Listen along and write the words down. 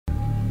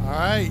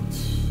Alright,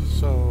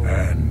 so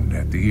And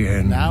at the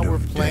end now we're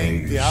of playing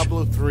days,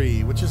 Diablo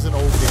 3, which is an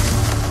old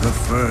game. the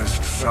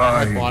first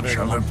I bought sign it a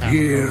shall long time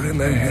appear ago. in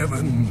the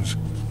heavens.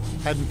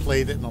 Hadn't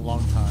played it in a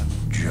long time.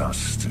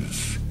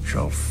 Justice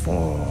shall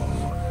fall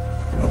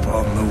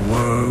upon the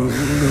world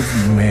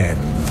of men.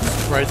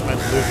 Surprised my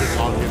Blizzard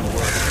log didn't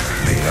work.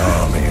 The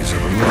armies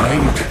of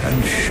light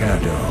and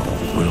shadow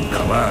will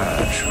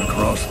clash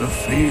across the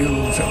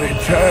fields of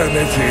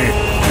eternity.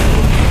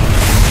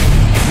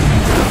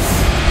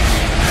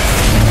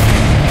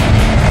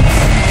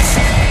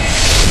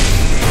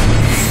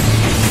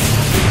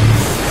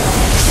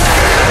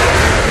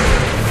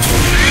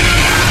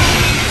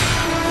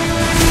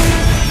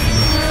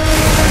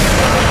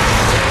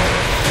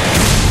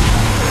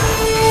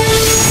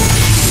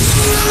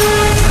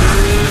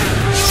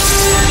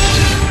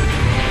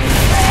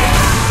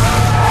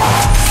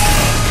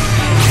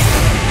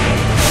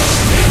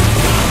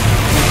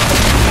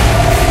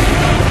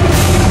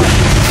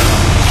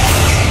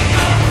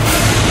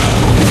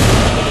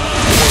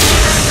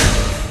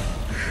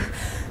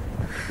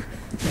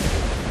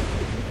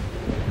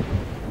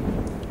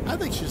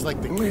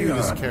 Like the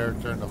cutest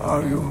character in the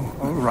Are you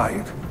all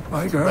right,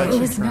 my girl? It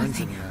was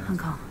nothing,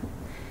 Uncle.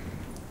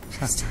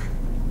 Just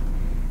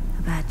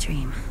a bad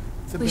dream.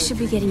 We should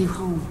be getting you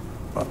home.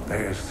 But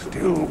there's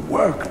still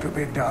work to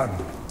be done.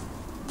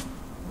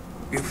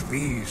 If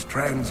these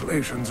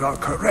translations are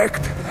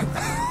correct,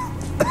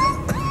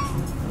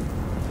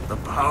 the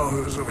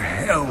powers of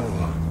hell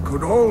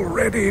could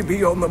already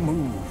be on the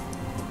move.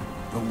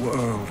 The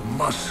world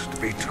must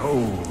be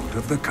told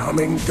of the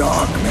coming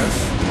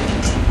darkness.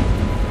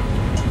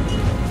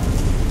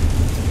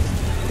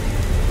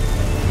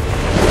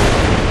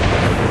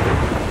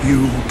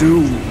 You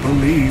do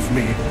believe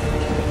me,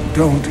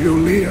 don't you,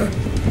 Leah?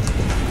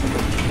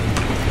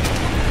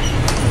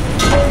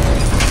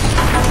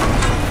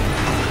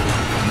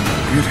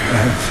 It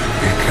has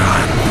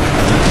begun.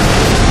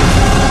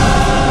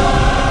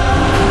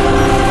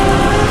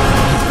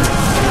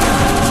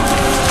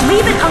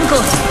 Leave it,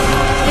 Uncle!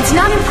 It's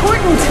not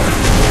important!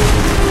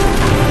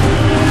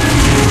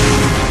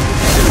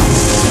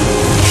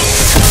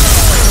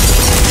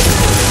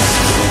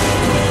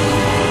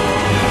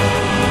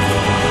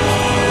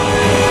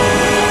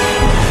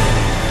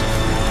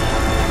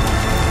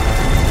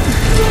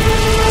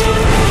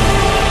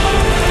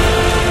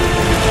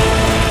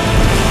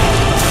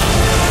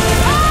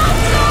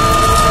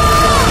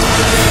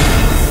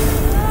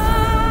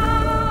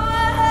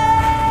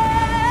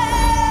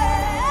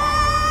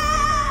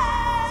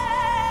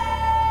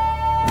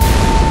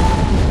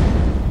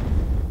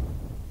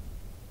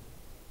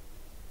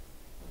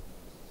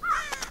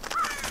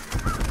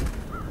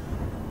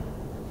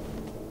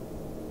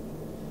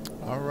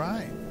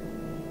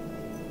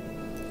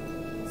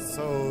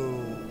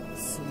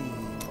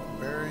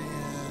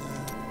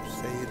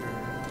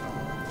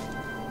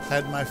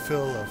 Had my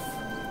fill of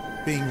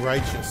being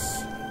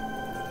righteous.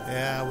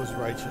 Yeah, I was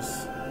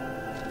righteous.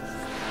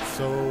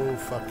 So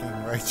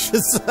fucking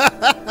righteous.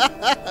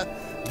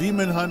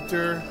 Demon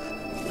hunter,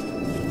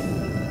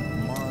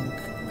 monk,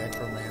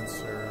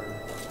 necromancer,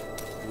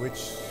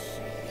 witch.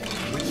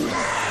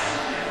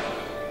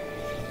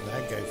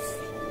 That guy's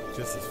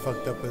just as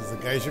fucked up as the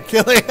guys you're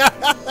killing.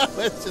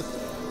 That's just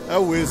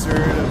a wizard.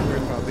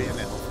 We're probably an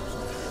elf or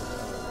something.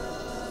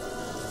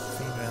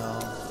 Female.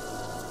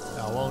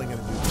 No, I'm only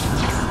gonna do this.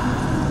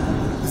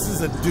 This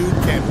is a dude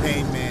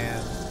campaign, man.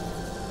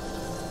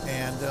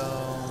 And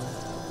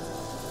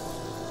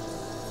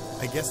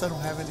I guess I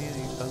don't have any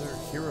other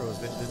heroes.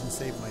 That didn't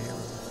save my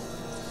heroes.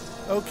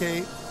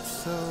 Okay,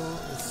 so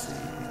let's see.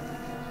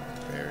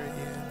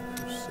 Barbarian,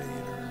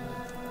 Crusader,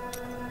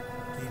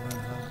 Demon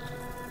Hunter.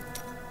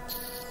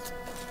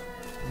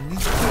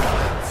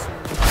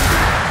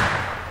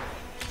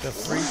 The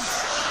Freak.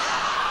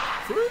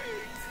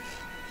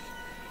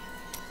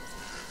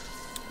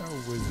 Oh,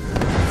 wizard.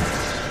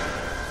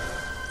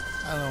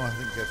 I don't know, I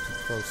think I got too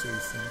close to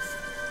these things.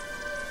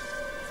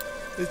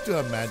 Let's do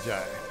a Magi.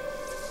 Let's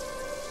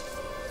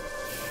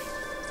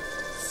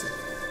see.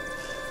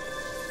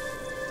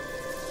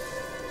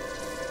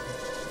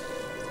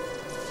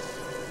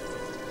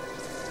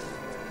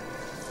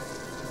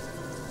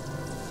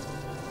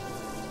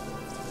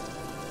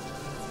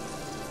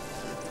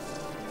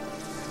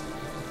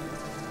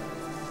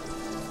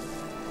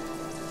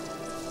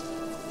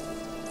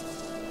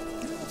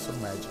 Yeah,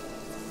 some magic.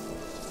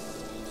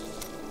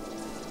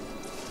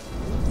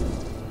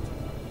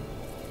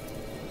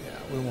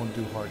 We won't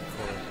do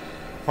hardcore.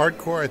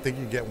 Hardcore, I think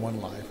you get one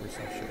life or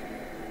some shit.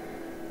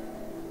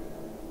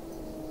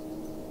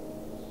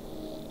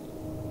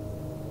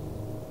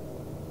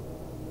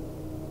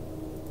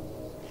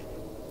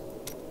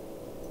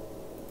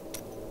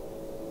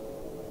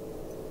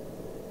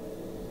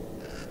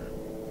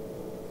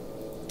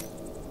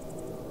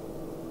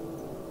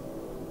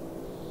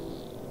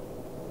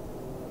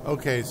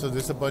 Okay, so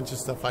there's a bunch of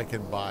stuff I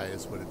can buy,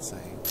 is what it's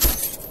saying.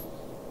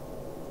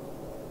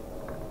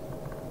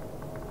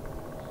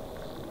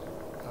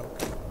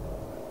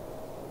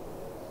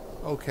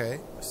 Okay,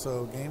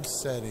 so game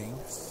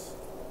settings.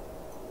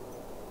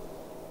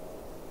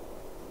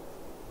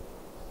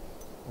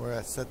 We're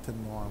at set to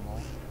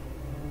normal.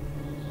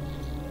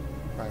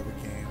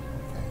 Private game.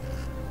 Okay.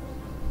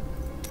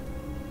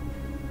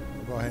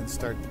 We'll go ahead and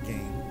start the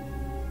game.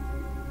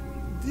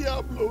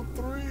 Diablo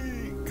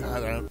 3.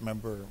 God, I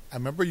remember. I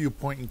remember you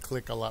point and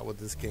click a lot with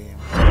this game.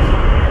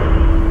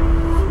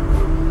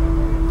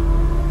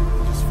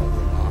 Just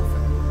folding off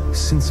and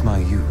since my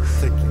youth,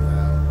 sticking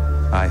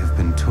around. I have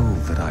been told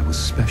that I was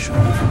special.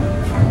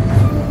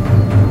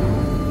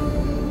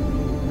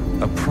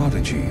 A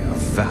prodigy of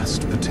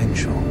vast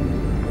potential.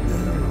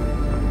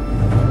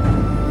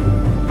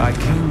 I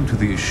came to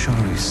the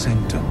Ashari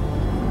Sanctum,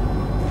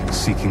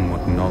 seeking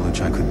what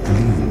knowledge I could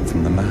glean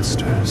from the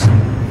Masters.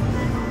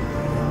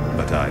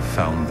 But I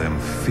found them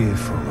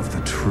fearful of the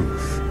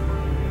truth.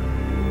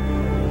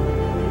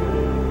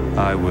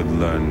 I would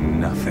learn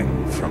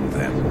nothing from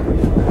them.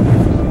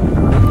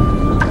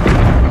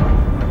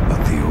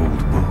 But the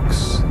old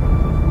books,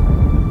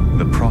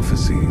 the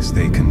prophecies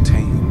they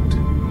contained,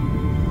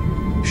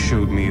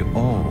 showed me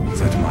all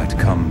that might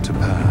come to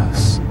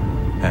pass,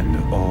 and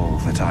all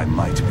that I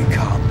might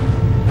become.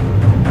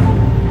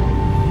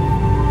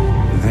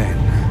 Then,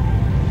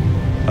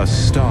 a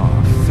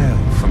star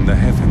fell from the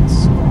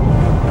heavens.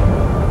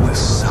 The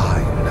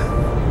sign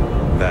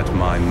that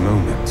my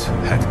moment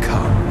had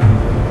come.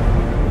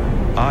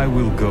 I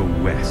will go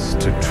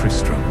west to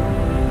Tristram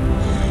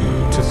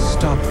to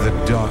stop the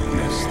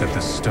darkness that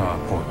the star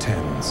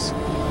portends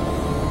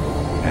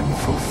and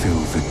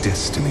fulfill the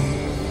destiny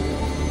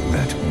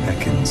that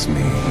beckons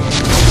me.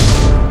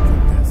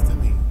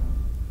 Destiny.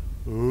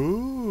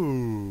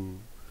 Ooh.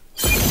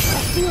 I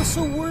feel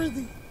so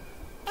worthy.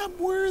 I'm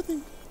worthy.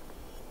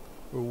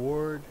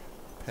 Reward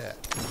pet.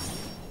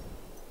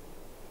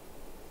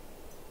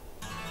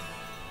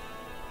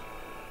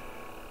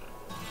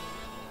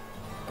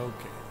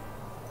 Okay.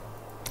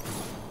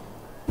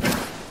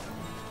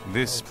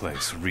 This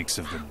place reeks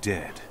of the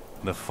dead.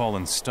 The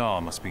fallen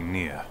star must be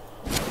near.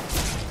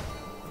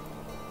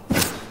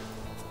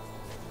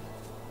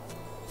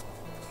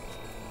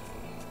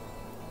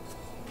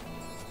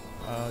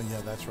 Oh,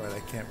 yeah, that's right. I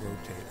can't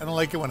rotate. I don't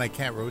like it when I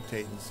can't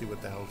rotate and see what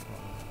the hell's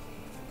going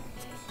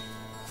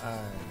on.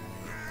 Alright.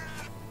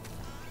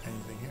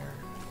 Anything here?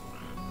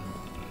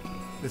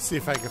 Let's see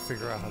if I can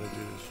figure out how to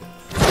do this shit.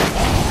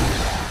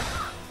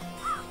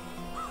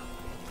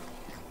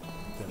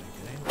 Did I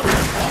get anything?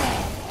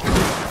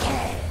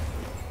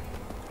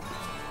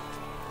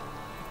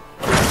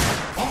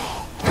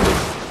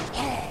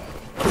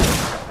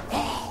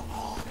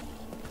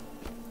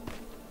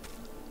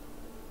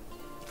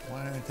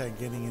 Why aren't I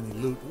getting any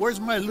loot? Where's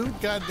my loot,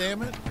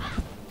 goddammit?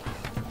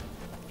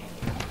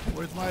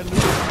 Where's my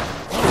loot?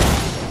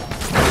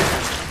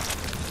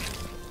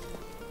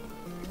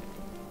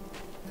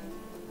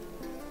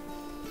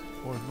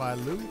 Where's my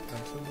loot?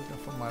 I'm still looking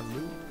for my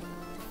loot.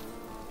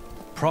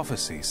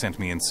 Prophecy sent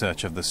me in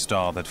search of the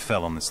star that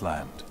fell on this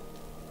land.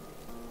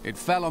 It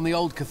fell on the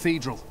old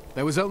cathedral.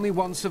 There was only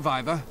one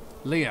survivor,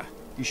 Leah.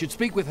 You should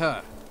speak with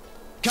her.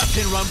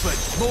 Captain Rumford,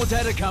 more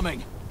dead are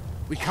coming.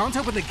 We can't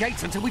open the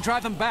gates until we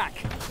drive them back.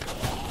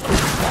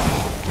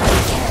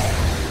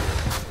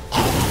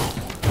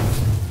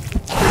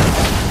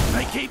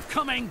 They keep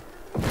coming.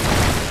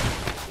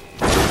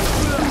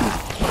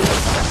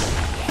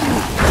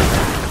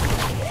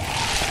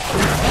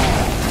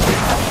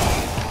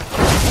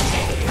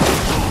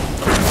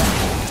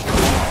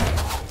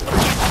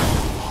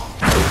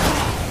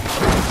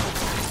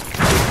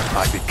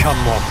 I become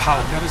more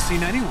powerful. I've never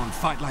seen anyone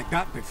fight like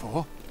that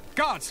before.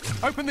 Guards,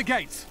 open the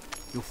gates.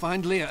 You'll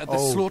find Leah at the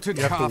slaughtered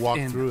you have calf to walk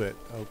inn. through it.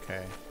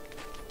 Okay.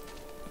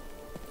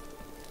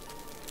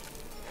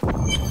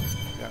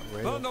 Got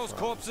Burn those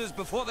corpses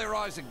before they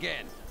rise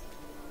again.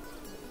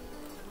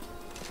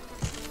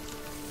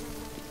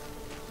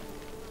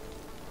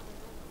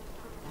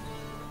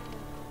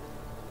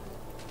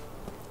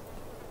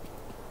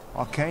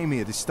 I came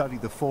here to study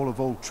the fall of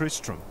old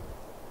Tristram.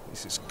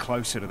 This is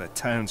closer to the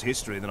town's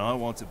history than I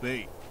want to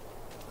be.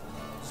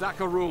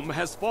 Zakharum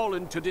has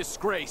fallen to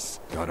disgrace.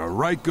 Got a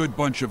right good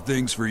bunch of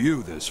things for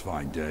you this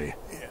fine day.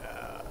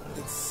 Yeah,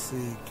 let's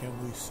see. Can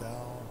we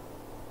sell?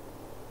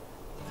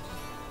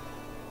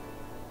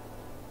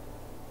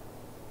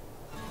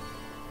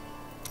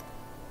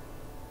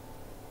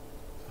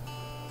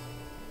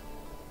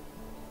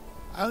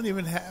 I don't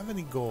even have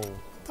any gold.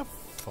 What the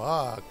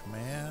fuck,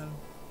 man?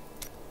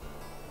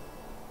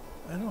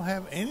 I don't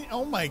have any.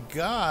 Oh my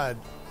god.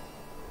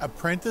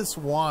 Apprentice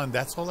wand.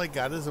 That's all I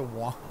got is a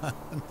wand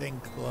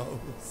and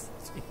clothes.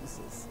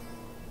 Jesus.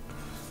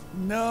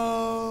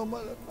 No,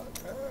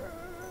 motherfucker.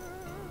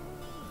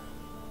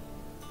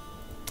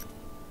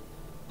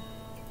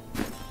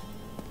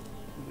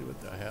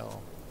 What the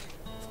hell?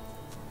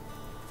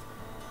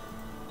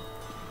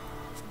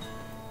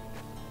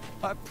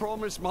 I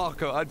promised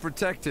Marco I'd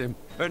protect him,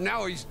 and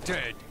now he's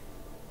dead.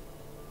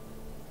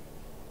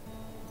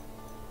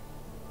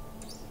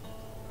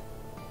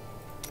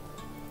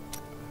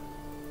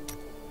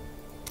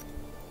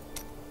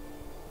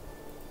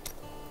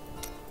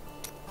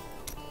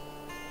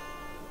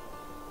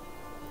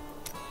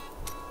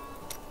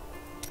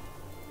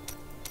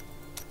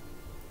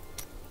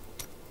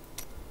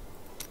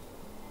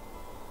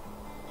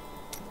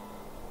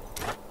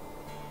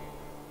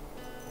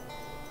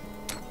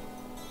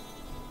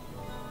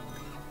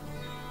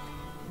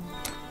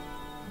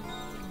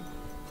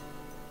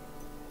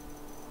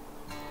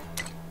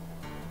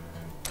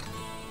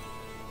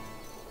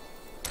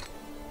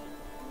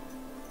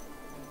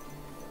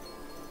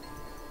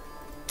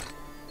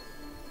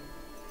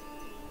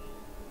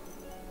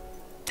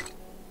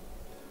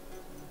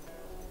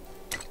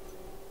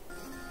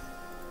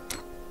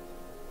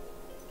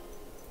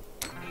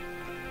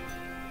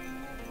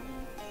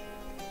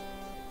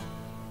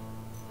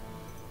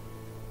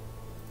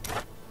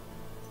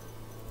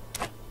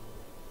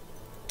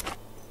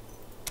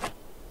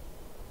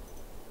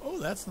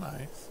 that's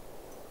nice.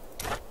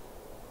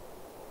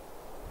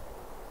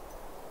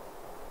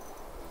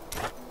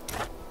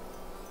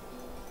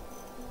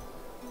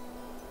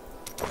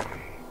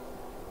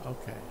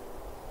 Okay.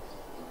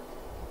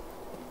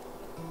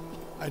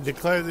 I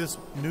declare this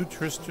new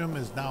Tristram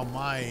is now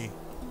my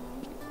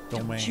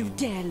domain. Don't you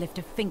dare lift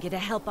a finger to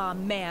help our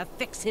mayor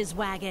fix his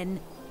wagon.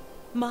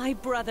 My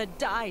brother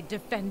died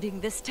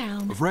defending this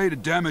town. Afraid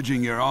of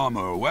damaging your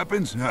armor or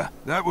weapons?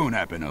 That won't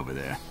happen over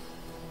there.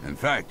 In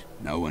fact,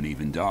 no one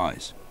even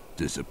dies.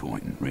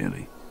 Disappointing,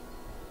 really.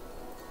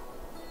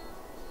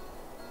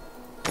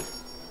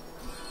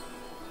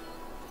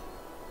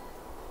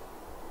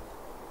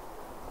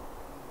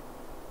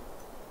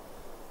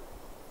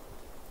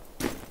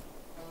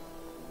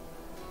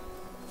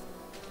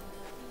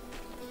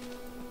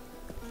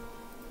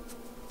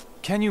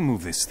 Can you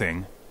move this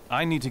thing?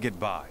 I need to get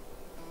by.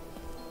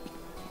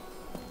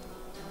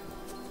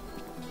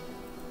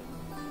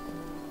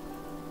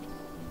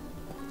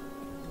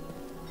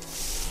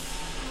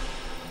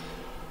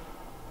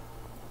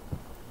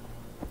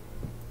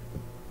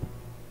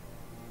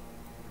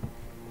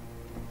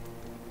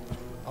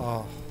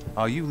 Oh.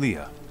 Are you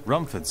Leah?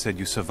 Rumford said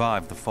you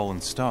survived the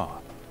fallen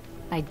star.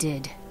 I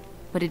did,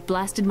 but it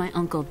blasted my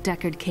uncle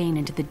Deckard Cain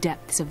into the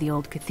depths of the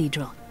old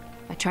cathedral.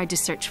 I tried to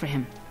search for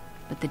him,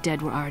 but the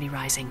dead were already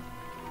rising.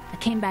 I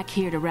came back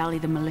here to rally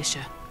the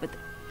militia, but...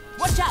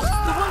 Watch out!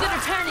 The wounded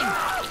are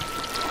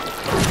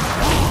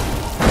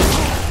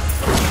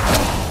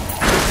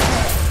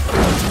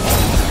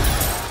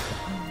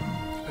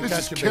turning!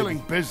 This is killing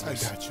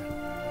business. I gotcha.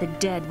 The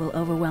dead will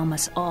overwhelm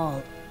us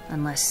all,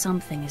 unless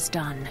something is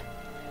done.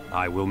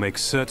 I will make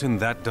certain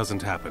that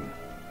doesn't happen.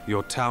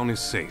 Your town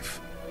is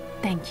safe.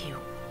 Thank you.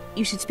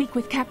 You should speak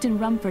with Captain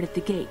Rumford at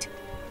the gate.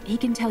 He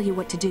can tell you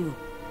what to do.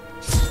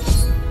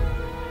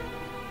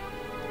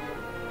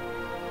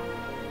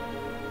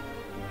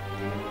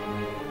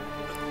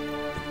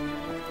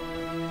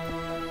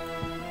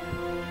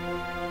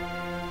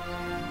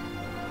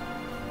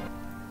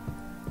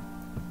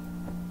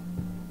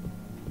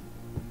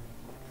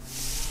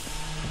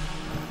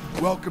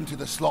 Welcome to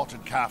the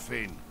Slaughtered Calf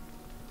Inn.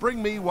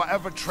 Bring me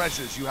whatever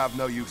treasures you have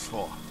no use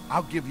for.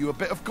 I'll give you a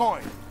bit of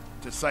coin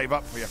to save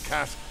up for your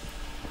cask.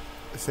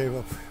 Save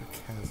up for your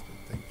cask,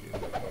 thank you.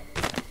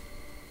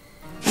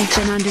 We've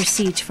been under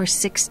siege for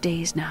 6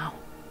 days now.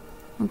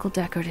 Uncle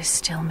Deckard is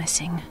still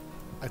missing.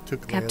 I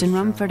took Captain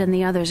Rumford and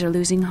the others are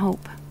losing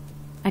hope.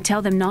 I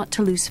tell them not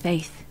to lose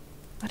faith,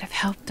 but if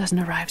help doesn't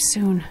arrive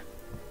soon...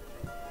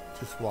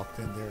 Just walked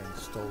in there and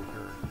stole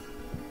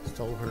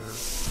her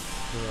thing.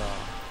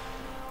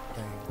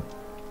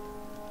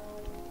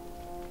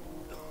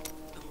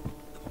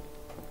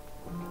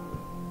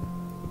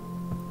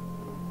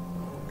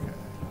 Okay.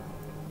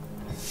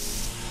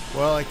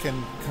 Well, I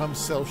can come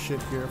sell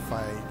shit here if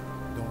I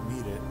don't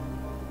need it.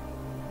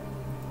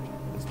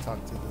 Let's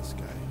talk to this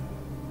guy.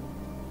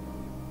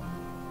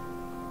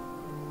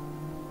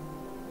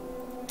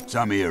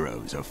 Some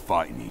heroes are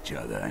fighting each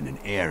other in an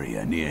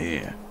area near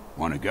here.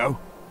 Wanna go?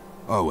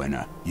 Oh,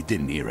 and you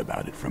didn't hear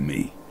about it from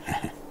me.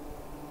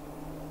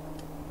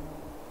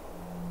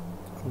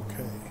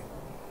 Okay.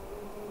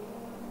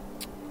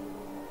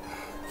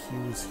 Q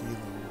is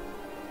healing.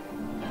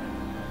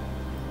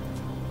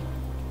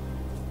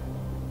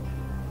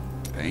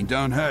 Pain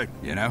don't hurt,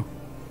 you know?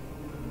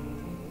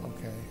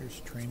 Okay, here's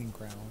training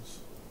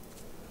grounds.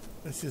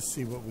 Let's just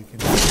see what we can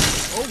do.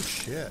 Oh,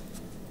 shit.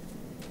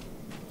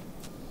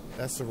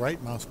 That's the right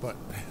mouse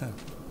button.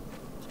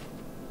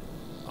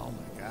 Oh,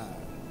 my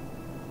God.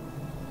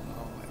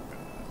 Oh, my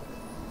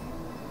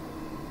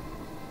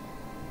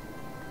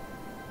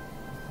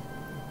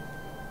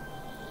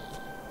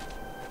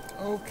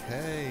God.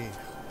 Okay.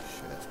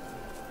 Shit.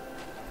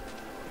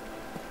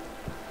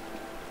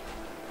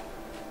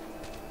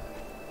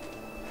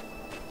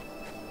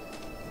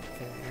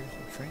 Okay, here's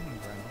the training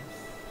grounds.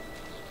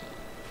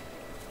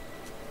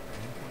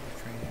 Enter the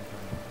training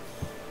grounds.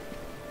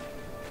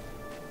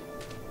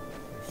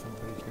 There's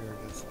somebody here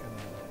that's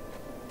gonna...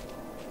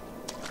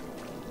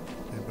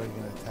 Anybody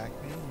gonna attack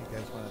me? You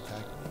guys wanna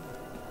attack me?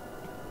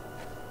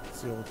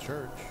 It's the old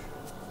church.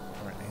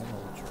 Or an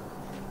old church.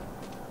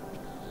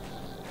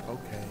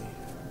 Okay.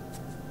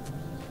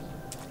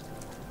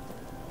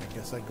 I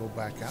guess I go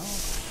back out.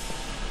 If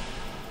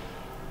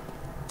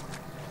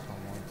I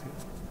want to.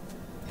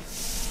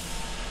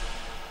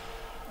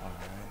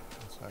 Alright,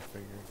 that's what I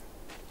figured.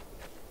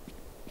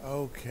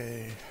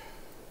 Okay.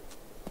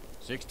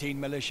 16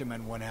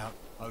 militiamen went out.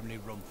 Only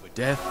room for...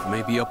 Death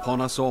may be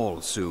upon us all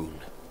soon,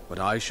 but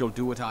I shall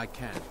do what I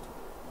can.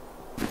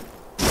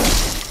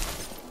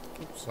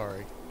 Oops,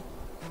 sorry.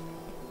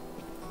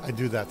 I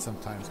do that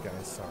sometimes,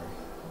 guys. Sorry.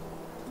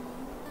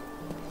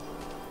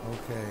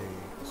 Okay,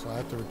 so I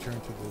have to return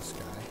to this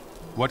guy.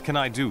 What can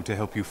I do to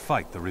help you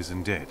fight the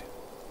risen dead?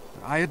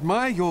 I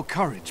admire your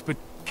courage, but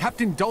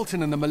Captain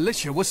Dalton and the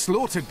militia were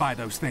slaughtered by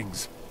those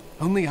things.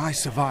 Only I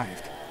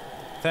survived.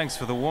 Thanks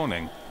for the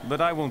warning, but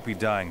I won't be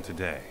dying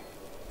today.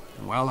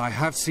 Well, I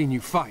have seen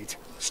you fight.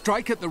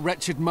 Strike at the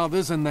wretched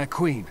mothers and their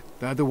queen.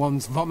 They're the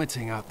ones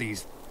vomiting out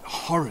these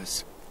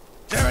horrors.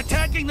 They're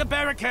attacking the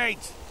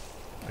barricades!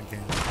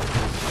 Again.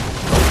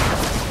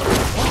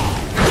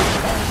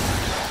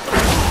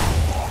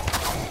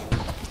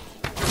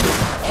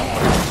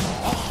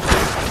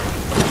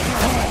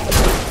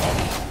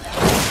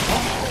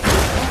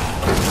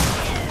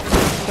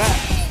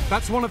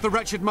 That's one of the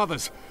wretched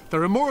mothers.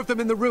 There are more of them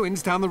in the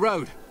ruins down the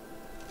road.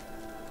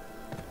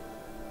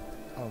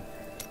 Okay.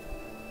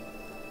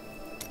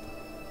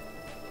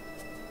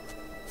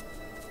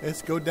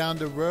 Let's go down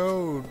the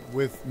road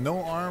with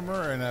no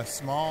armor and a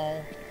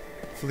small,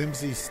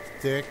 flimsy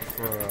stick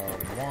for a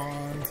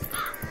wand.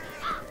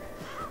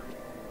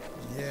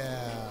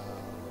 Yeah.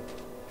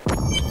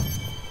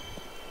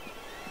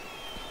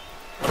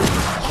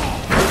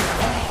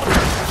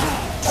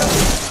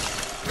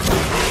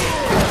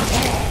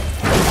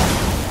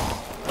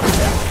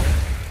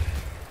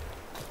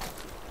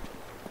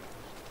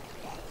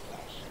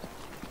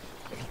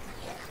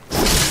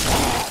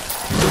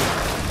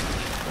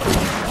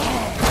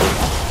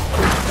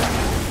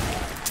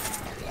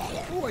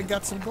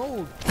 Got some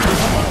gold.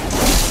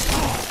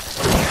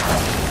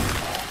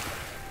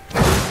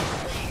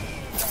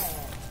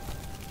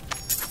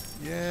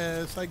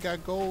 Yes, I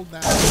got gold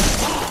now.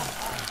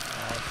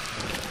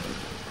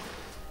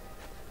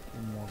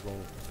 More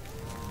gold.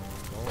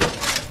 More gold.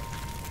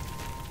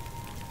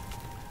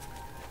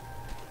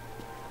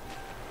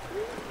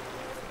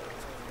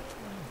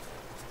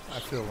 I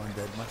feel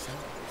undead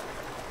myself.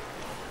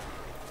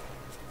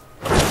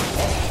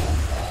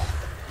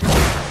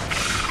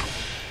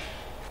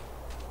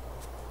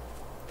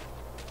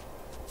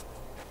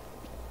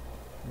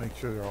 Make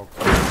sure they're all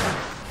clear.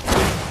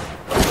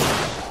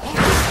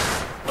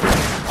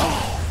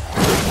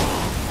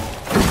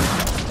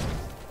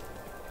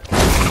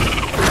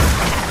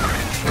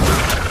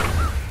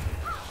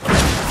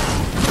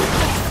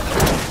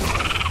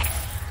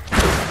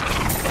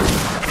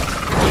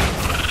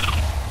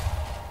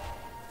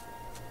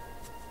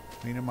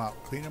 Clean them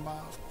out. Clean them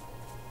out.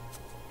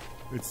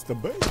 It's the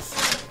base.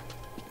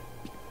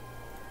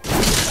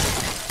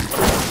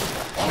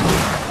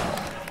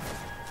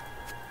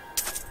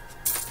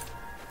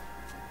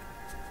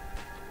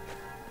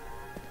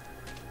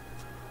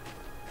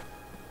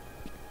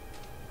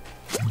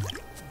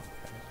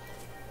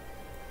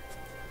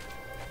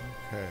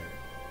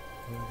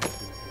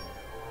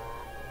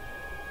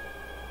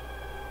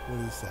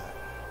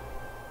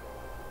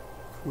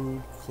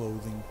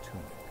 Clothing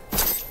tunic.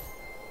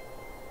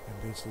 And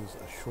this is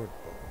a short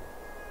bow.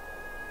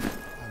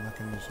 I'm not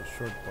going to use a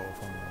short bow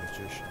if I'm a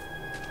magician.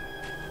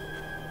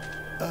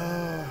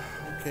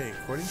 Okay,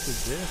 according to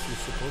this, you're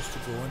supposed to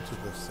go into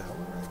the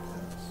cellar, I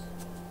guess.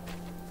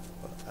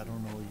 But I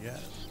don't know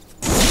yet.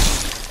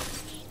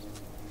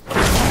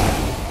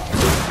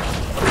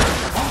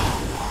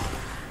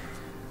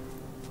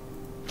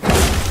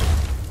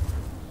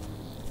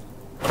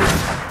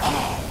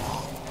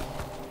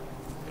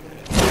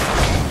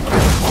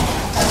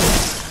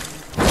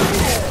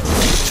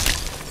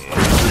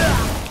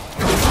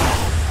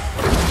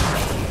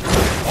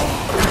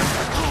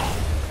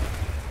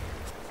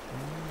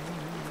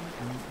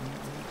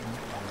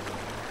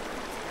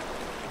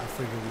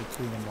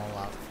 Clean them all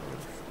out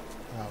first.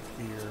 Out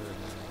here and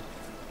then out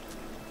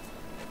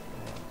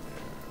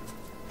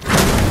there.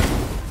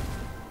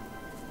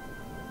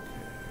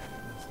 Okay,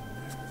 nothing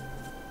there.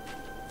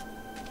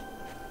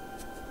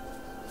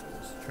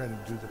 Let's try to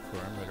do the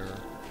perimeter.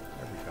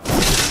 There we go.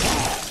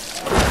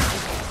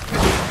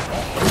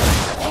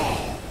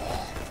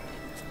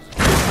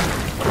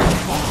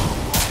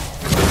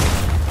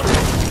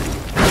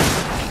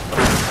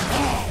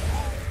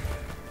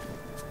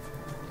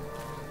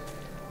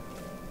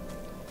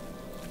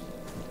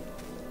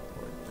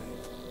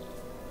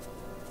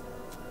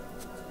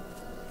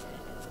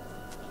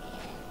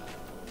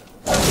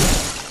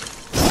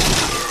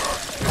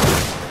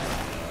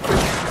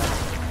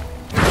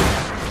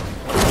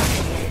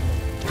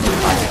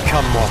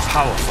 More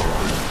powerful.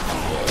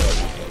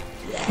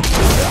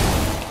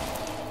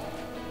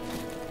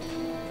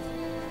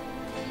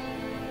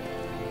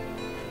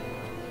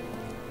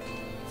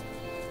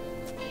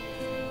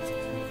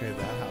 Okay,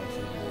 that house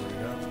is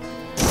boarded up.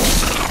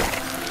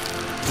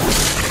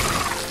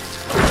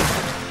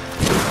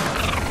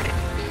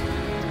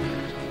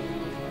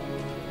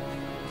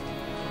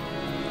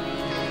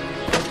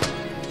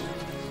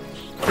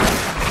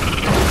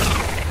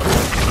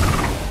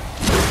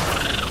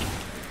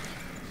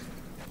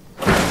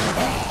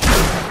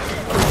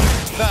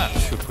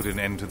 Put an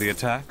end to the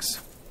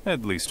attacks,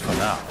 at least for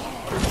now.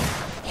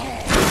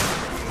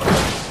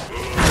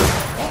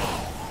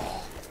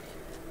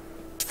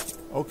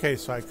 Okay,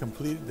 so I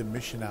completed the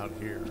mission out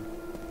here.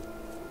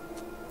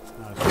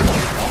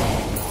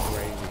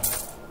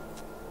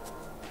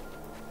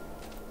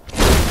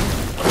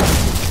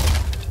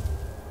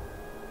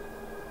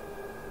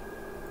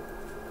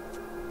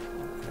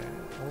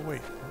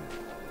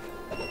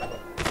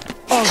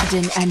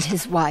 Ogden and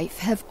his wife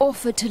have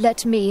offered to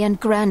let me and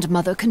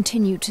grandmother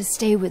continue to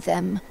stay with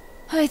them.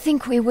 I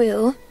think we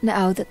will,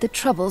 now that the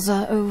troubles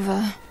are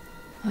over.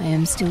 I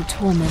am still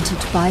tormented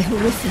by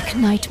horrific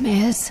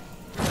nightmares.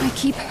 I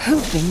keep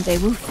hoping they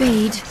will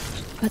fade,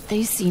 but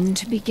they seem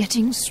to be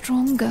getting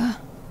stronger.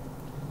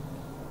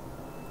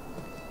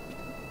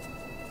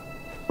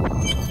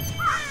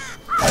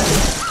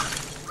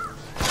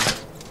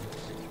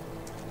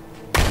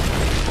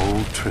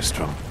 Old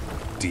Tristram.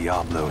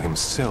 Diablo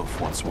himself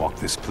once walked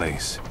this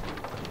place.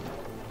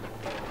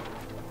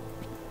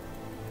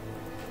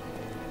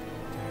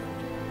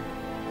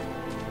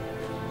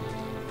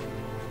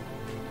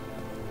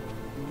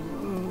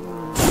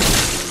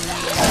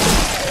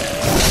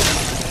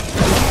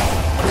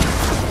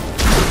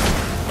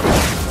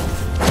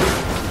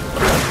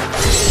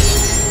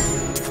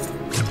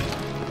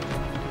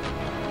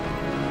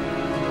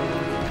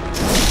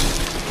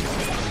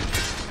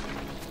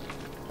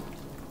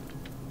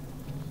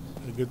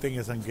 The good thing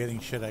is I'm getting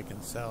shit I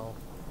can sell,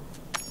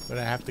 but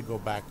I have to go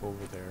back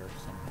over there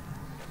somehow.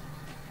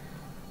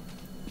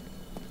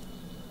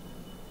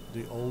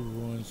 The old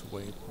ruins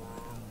waypoint.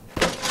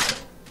 Oh.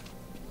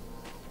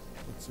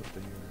 What's up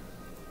here?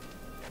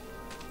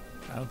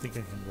 I don't think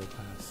I can go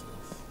past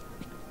this.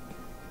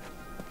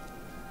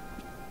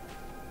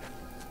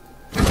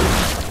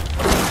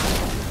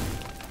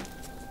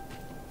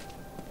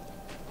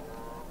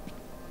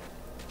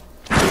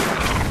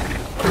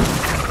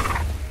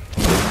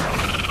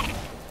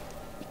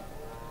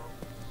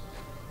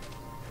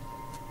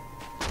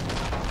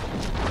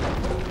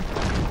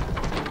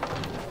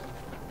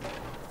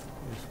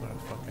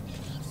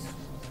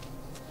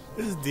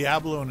 This is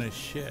Diablo and his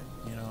shit,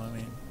 you know what I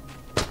mean?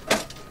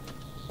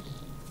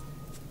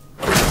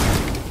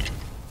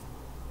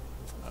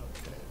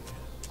 Okay.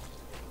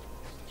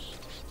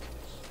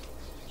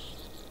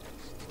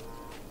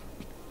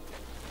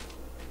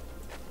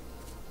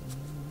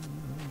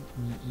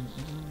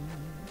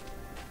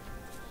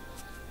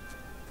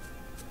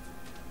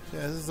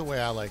 Yeah, this is the way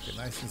I like it,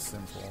 nice and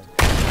simple.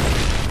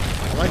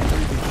 I like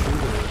 3D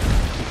shooters,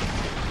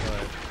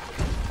 but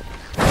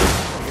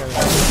you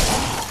gotta...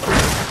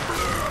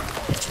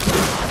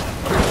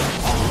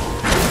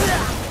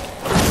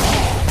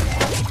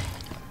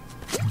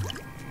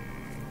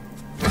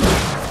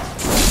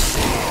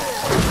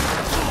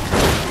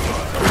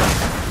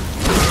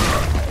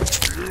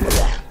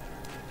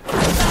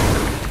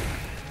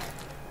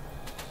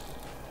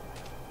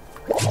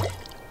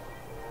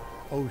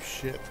 Oh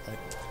shit, god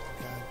damn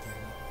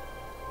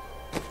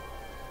it.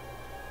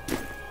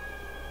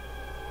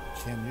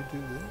 Can you do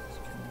this?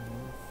 Can you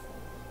move?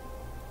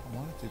 I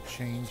wanted to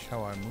change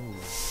how I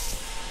move.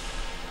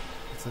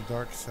 It's a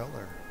dark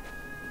cellar.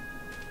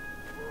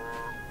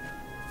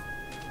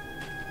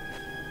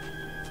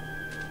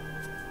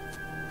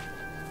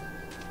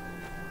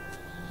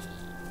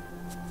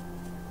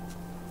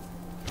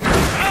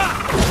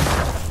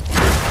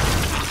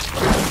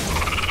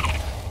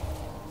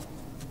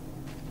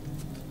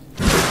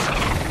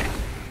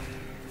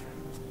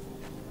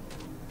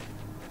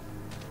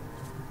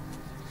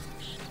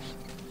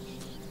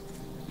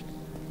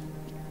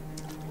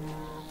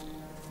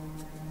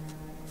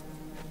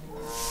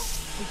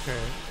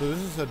 Okay, so this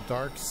is a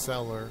dark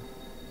cellar,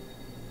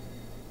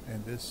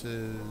 and this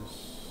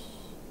is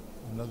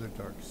another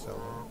dark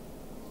cellar.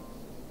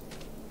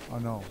 Oh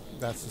no,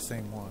 that's the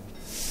same one.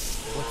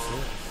 What's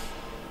this?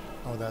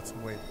 Oh, that's a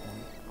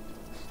waypoint.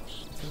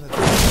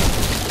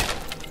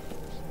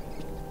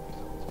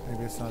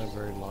 Maybe it's not a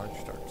very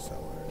large dark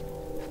cellar.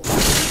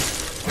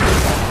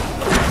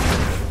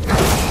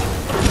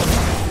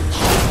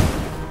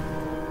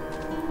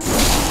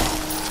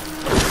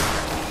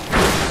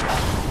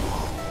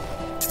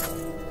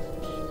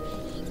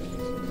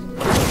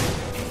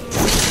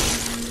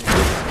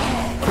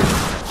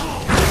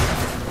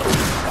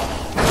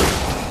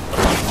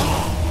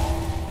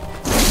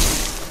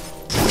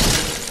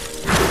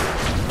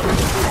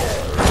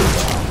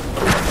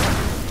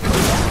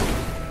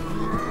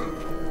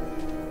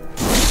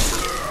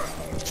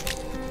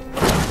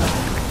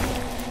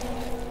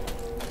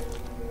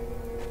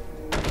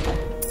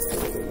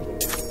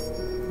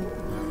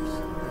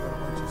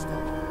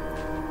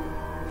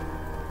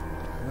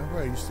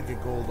 I used to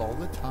get gold all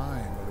the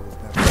time, but it was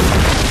never...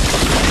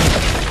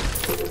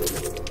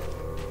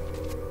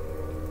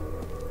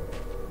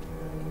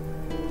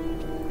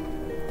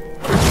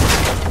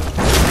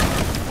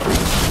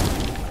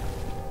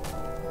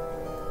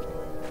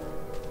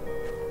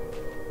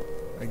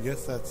 I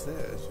guess that's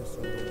it. It's just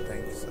a little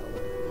dank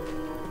cellar.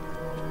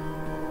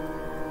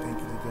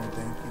 Dankity don't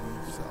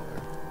dankity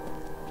cellar.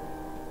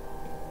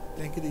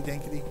 Dankity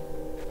dankity.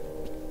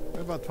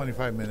 About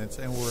 25 minutes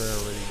and we're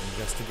already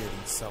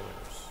investigating cellars.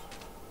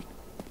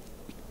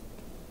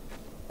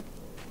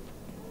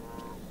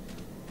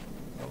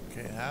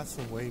 Okay, that's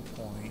a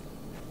waypoint.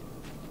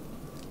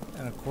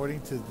 And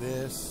according to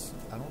this,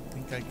 I don't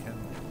think I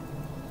can...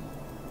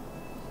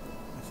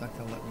 It's not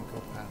going to let me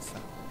go past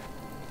that.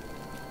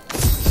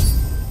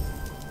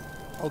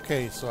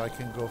 Okay, so I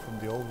can go from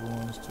the old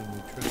ruins to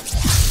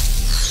nutrition.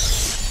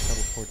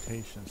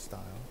 Teleportation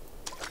style.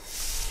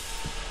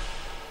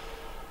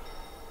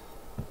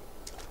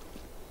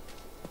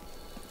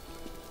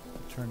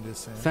 Turn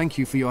this in. Thank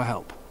you for your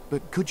help,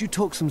 but could you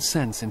talk some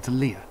sense into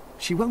Leah?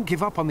 she won't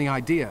give up on the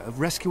idea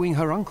of rescuing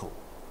her uncle.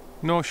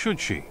 Nor should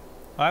she.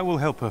 I will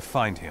help her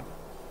find him.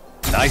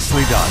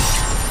 Nicely done.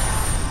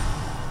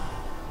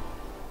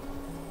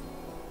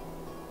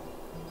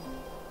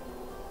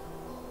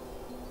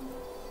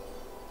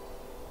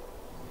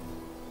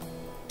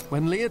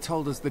 When Leah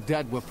told us the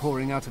dead were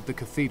pouring out of the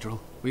cathedral,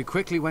 we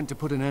quickly went to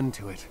put an end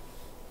to it.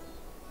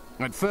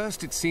 At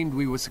first it seemed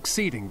we were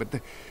succeeding,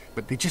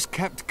 but they just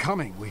kept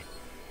coming.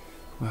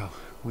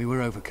 We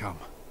were overcome.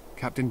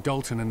 Captain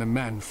Dalton and the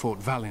men fought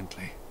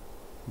valiantly.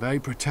 They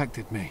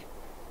protected me.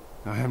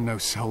 I am no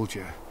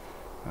soldier.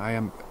 I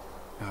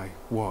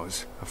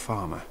was a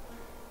farmer.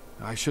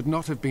 I should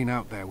not have been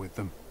out there with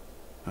them.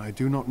 I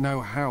do not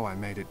know how I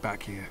made it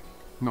back here.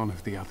 None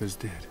of the others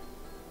did.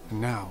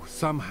 And now,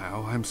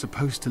 somehow, I'm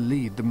supposed to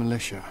lead the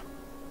militia.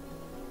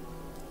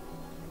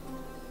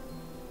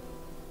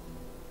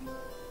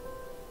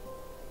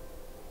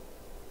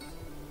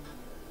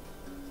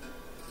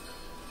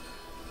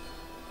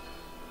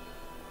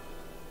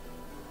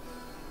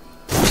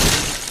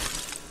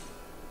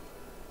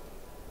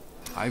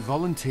 I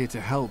volunteered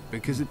to help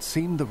because it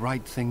seemed the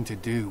right thing to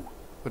do.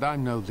 But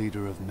I'm no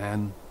leader of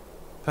men.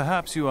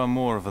 Perhaps you are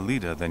more of a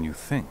leader than you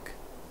think.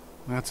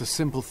 That's a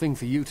simple thing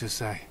for you to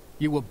say.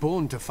 You were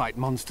born to fight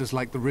monsters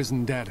like the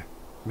risen dead.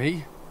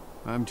 Me?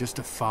 I'm just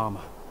a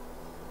farmer.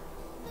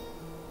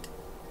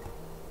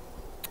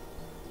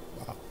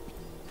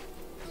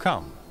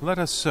 Come, let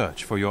us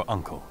search for your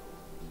uncle.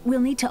 We'll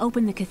need to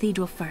open the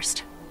cathedral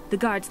first. The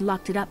guards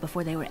locked it up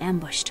before they were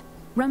ambushed.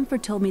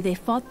 Rumford told me they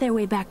fought their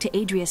way back to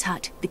Adria's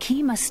hut. The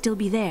key must still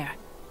be there.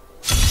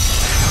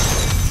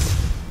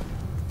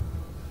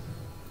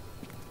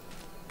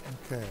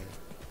 Okay.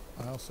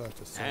 I also have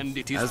to say... And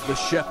it is as the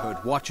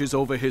shepherd watches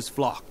over his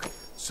flock,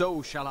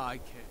 so shall I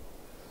care.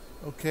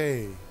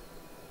 Okay.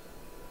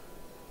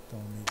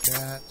 Don't need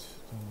that.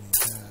 Don't need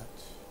that.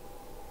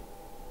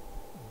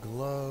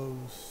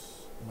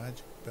 Gloves.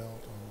 Magic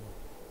belt.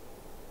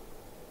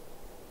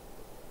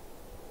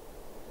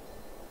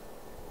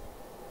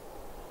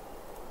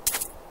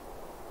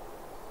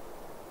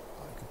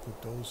 I could put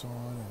those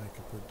on, and I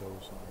could put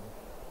those on.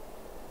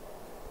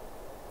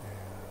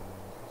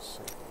 And let's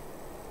see.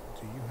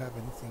 Do you have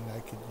anything I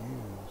could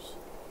use?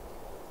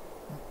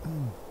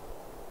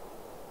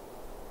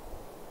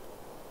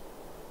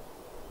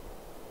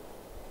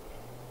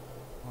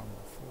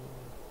 Armor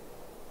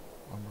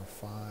 4. Armor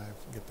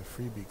 5. Get the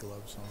freebie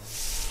gloves on.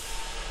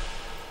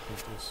 Put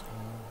this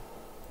on.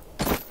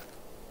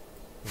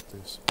 Put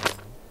this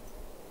on.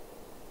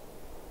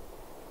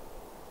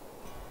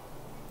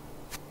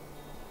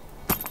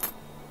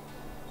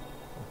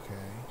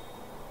 Okay.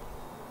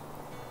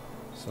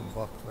 Some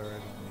buckler, I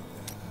don't need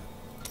that.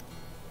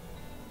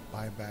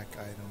 Buyback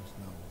items,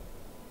 no.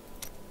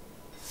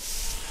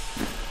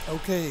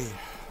 Okay,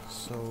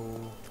 so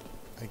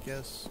I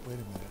guess, wait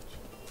a minute.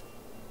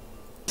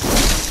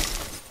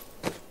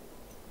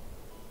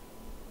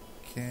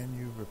 Can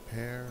you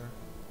repair?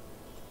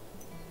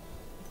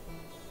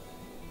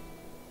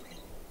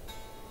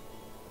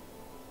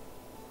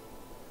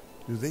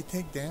 Do they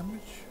take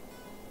damage?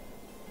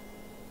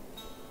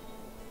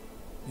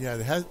 Yeah,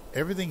 it has,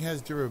 everything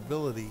has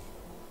durability.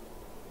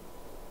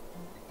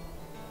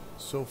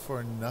 So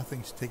far,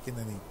 nothing's taken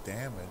any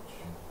damage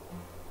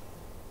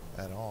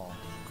at all.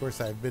 Of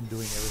course, I've been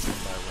doing everything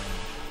by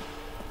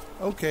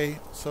range. Okay,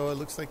 so it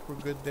looks like we're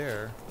good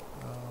there.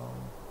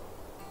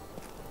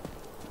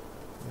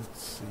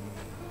 Let's see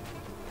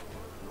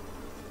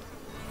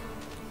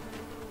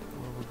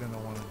where we're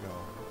gonna want to go.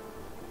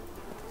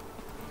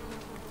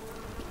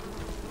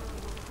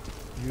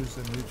 Use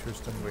the new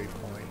Tristan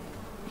waypoint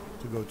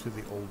to go to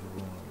the old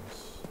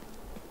ruins.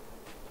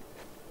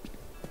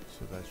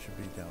 So that should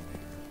be down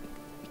here.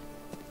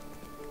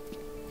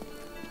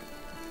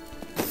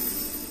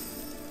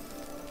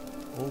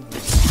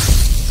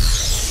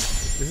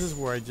 This is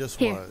where I just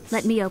was. Here,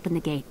 let me open the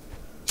gate.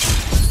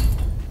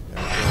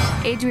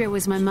 Adria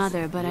was my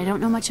mother, but I don't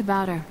know much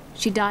about her.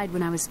 She died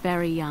when I was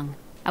very young.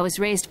 I was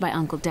raised by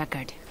Uncle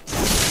Deckard.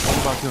 What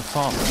about your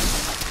father?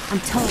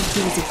 I'm told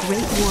he was a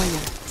great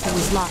warrior who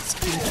was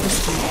lost when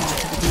Tristan fell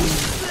to the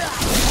demon.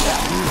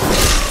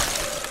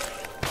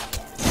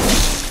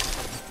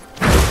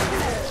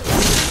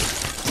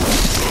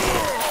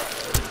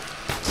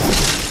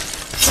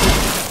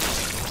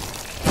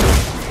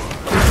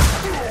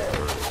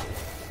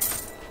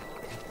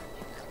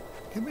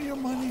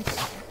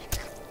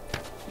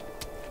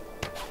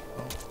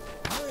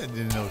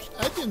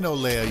 No,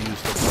 Leia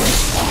used to.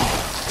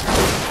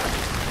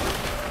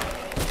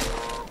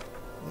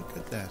 Look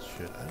at that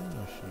shit. I didn't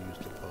know she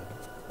used a bow.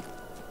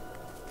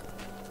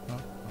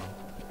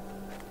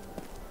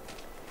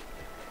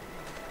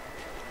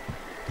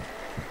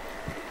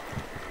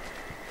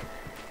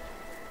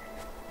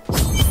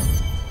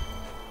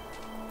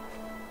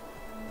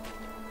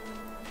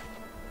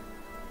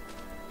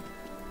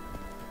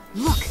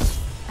 Look!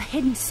 A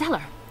hidden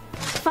cellar.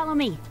 Follow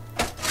me.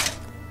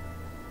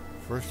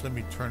 First, let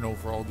me turn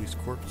over all these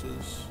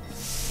corpses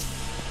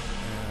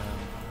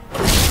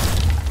and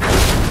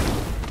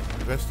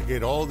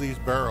investigate all these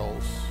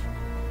barrels.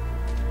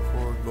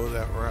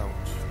 route.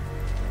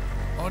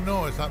 Oh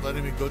no, it's not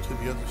letting me go to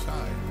the other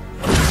side.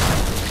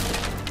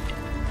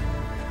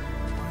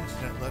 Why is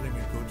it not letting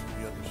me go to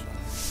the other side?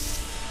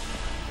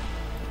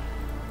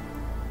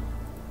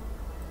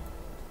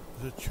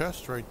 There's a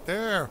chest right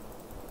there.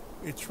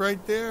 It's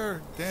right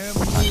there. Damn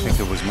you. I think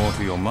there was more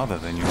to your mother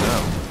than you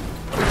know.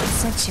 She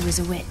said she was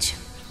a witch,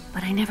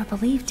 but I never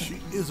believed it.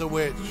 She is a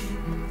witch.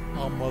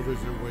 All mothers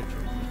are witches.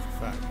 It's a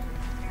fact.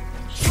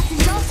 Captain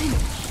Dalton!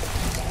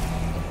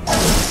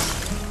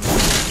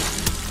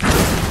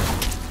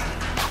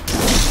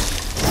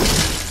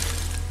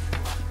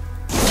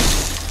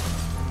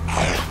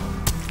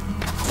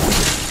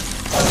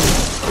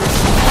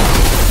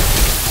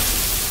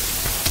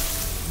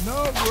 No,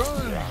 run!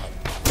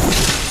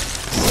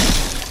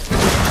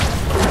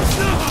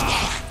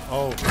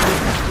 Oh,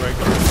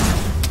 regular.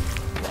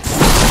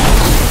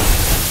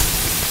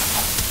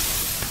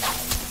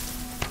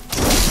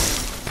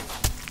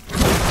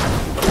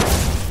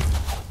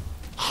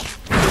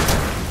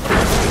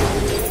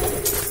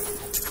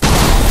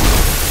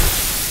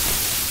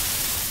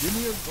 Give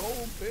me a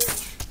gold, bitch.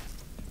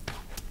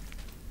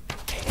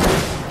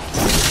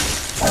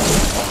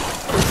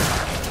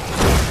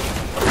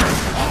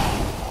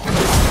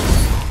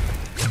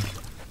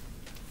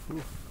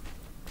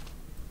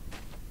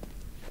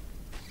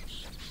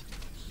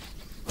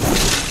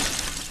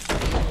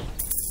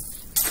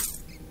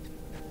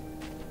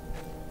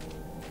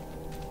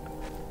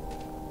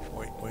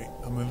 Wait,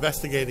 I'm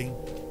investigating.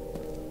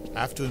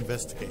 I have to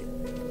investigate.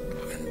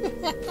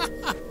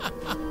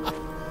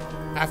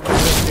 I have to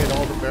investigate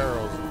all the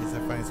barrels in case I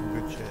find some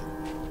good shit.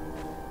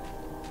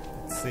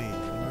 Let's see.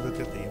 Let me look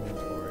at the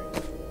inventory.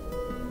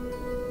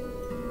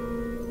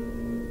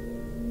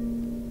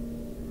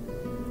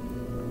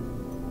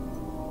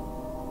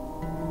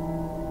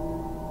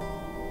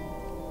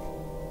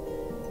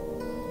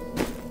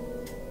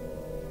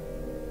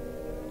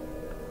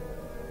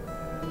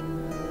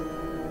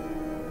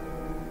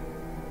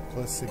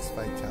 +6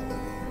 vitality.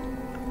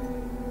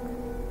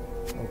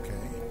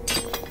 Okay.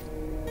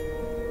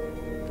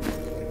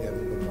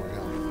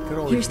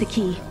 Here's the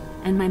key,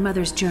 and my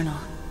mother's journal.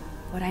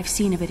 What I've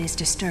seen of it is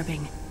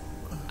disturbing.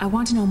 I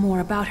want to know more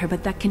about her,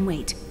 but that can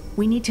wait.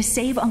 We need to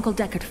save Uncle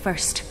Deckard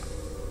first.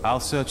 I'll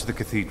search the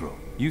cathedral.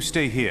 You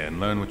stay here and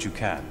learn what you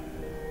can.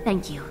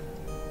 Thank you.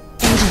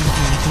 Aiden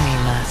came to me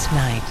last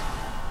night.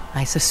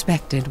 I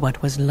suspected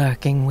what was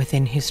lurking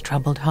within his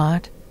troubled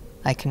heart.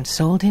 I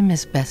consoled him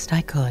as best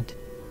I could.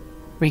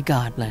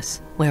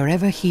 Regardless,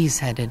 wherever he's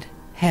headed,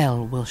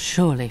 hell will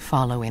surely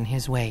follow in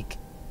his wake.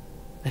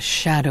 The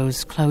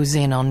shadows close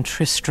in on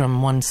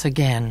Tristram once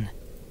again,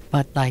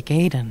 but like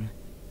Aiden,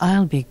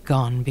 I'll be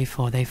gone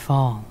before they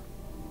fall.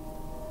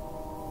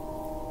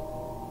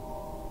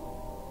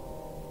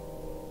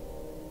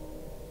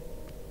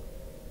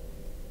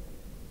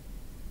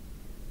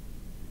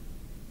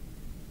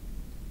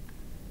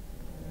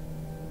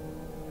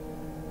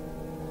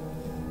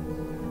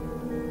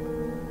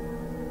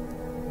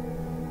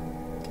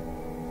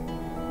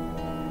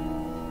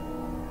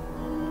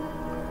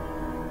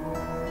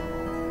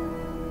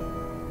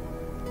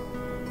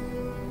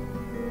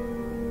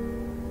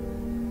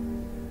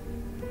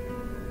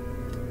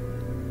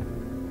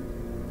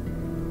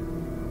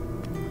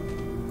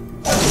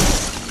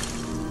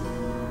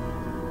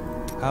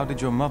 How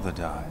did your mother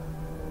die?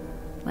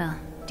 Well,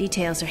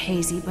 details are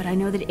hazy, but I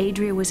know that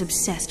Adria was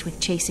obsessed with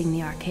chasing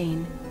the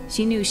arcane.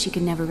 She knew she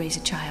could never raise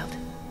a child.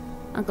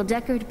 Uncle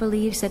Deckard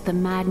believes that the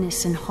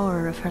madness and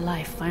horror of her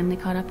life finally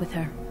caught up with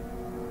her.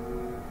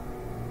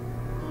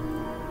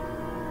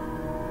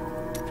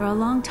 For a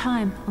long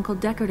time, Uncle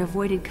Deckard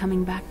avoided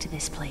coming back to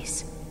this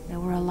place. There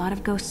were a lot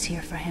of ghosts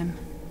here for him.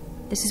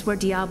 This is where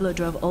Diablo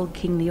drove old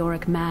King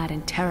Leoric mad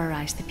and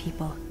terrorized the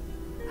people.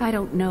 I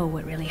don't know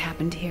what really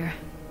happened here.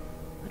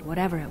 But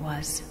whatever it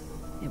was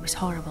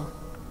horrible.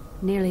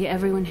 Nearly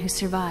everyone who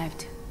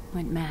survived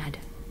went mad.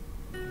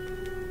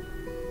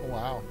 Oh,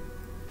 wow.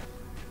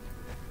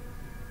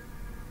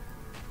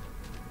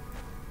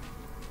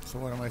 So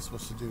what am I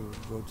supposed to do?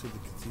 Go to the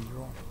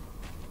cathedral?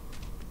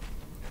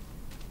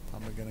 How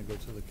am I gonna go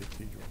to the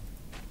cathedral?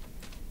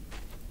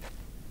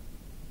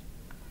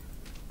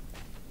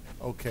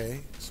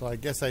 Okay, so I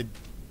guess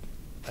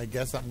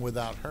I'm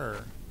without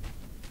her.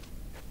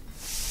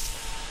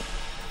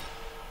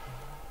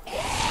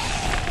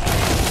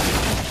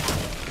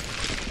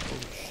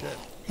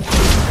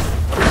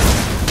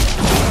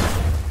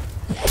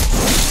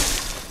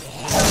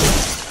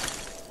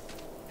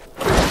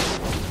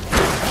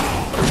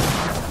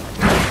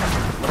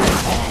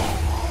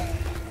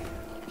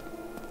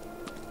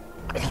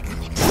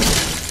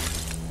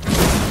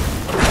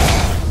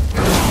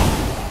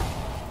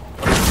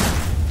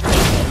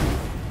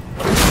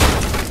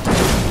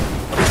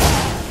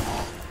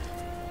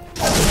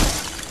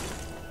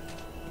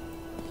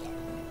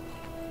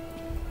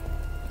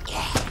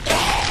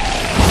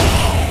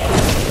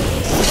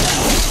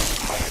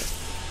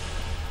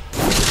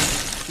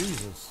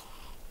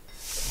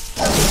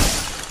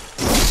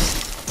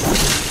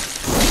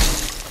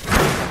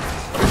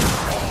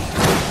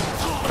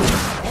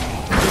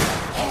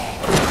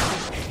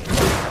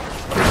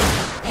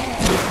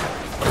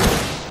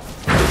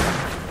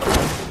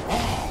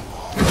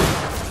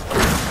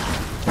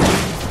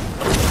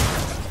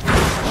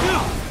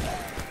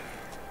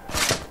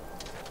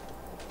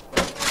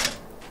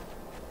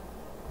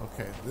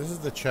 Okay, this is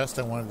the chest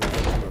I wanted to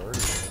get to earlier.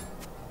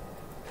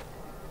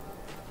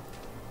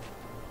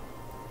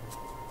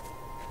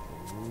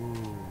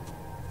 Ooh.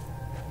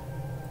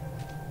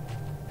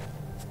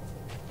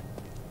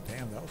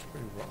 Damn, that was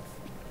pretty rough.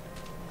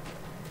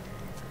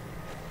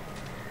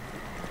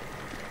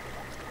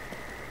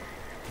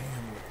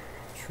 Damn,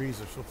 the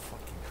trees are so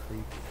fucking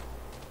creepy.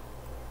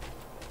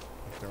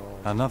 Like they're all...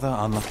 Another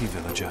unlucky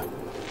villager.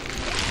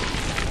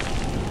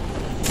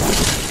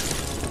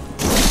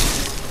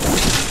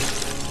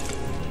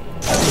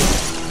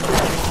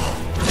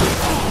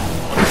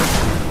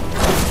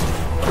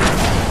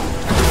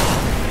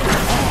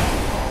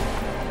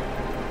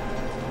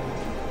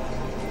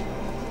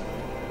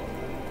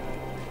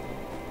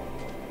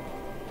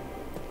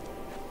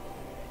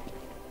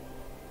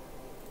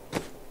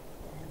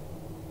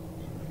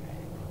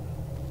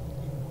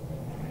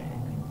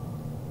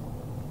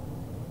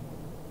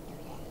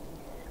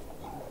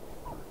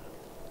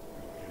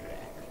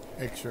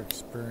 Extra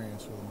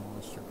experience with a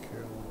monster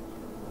kill.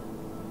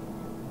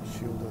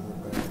 Shield of the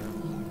bear.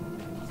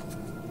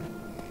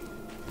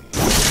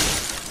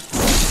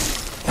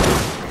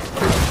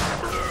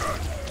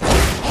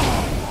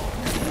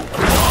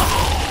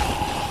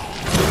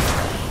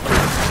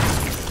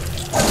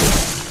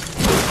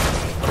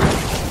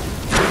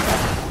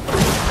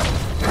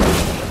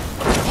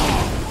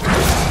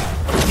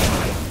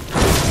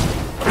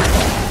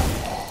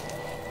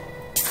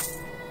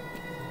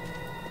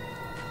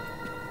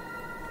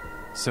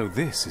 So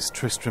this is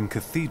Tristram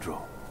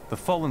Cathedral. The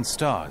fallen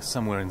star is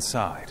somewhere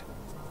inside.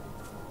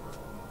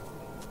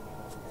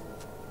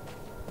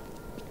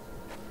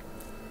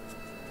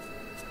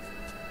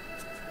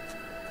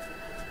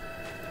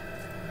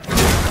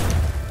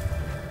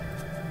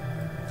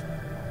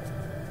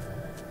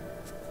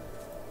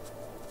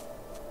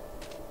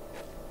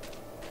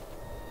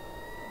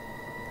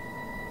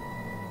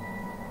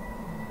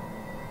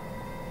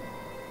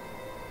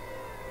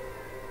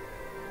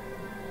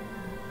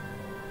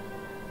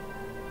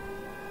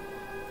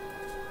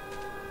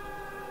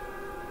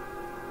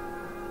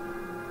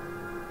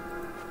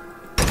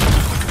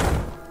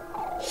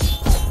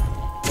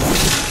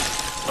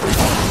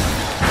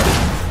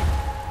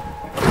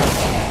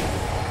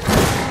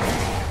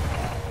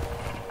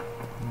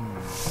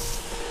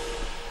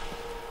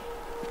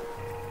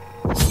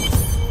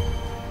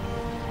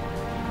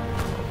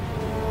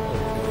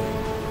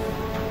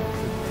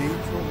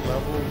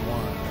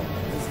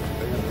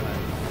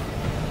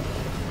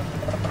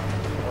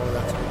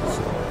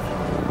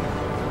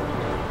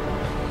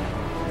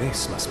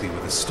 This must be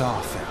where the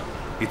star fell.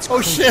 Its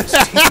oh shit!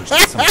 Tinged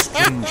with some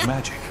strange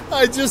magic.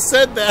 I just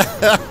said that.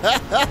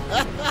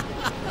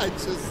 I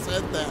just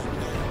said that.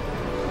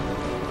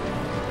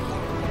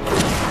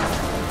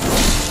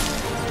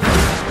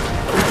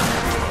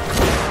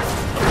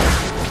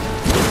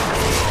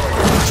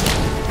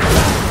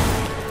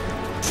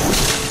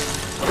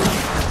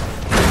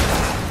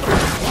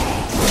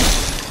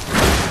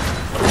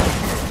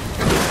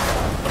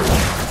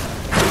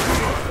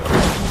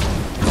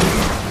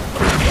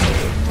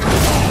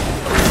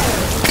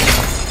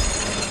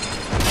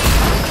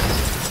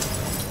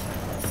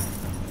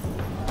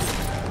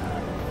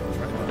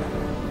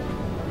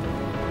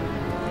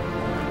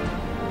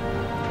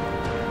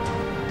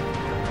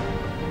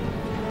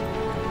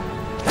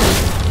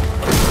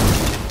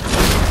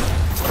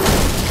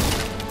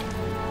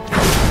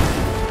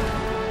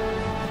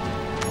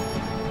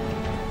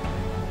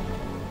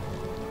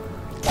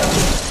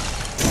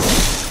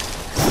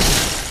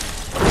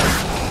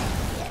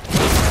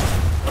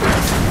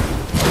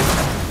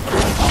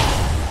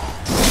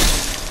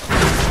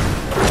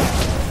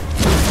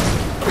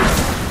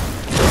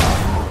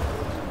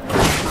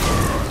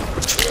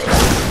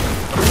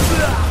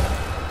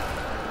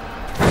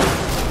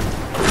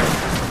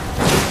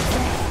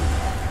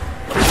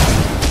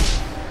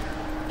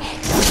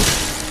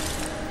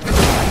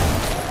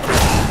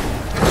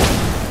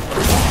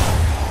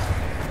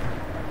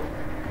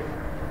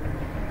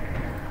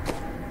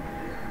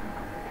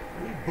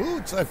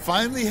 Boots! I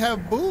finally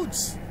have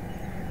boots!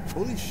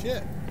 Holy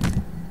shit.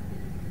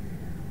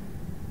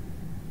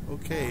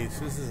 Okay,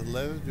 so this is a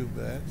leather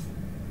duvet.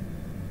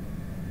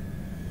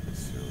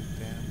 Zero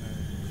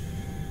damage.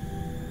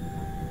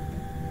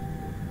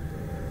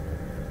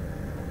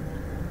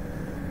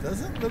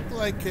 Doesn't look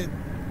like it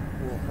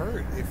will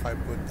hurt if I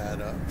put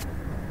that up.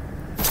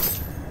 I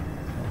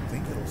don't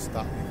think it'll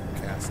stop me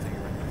from casting or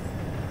anything.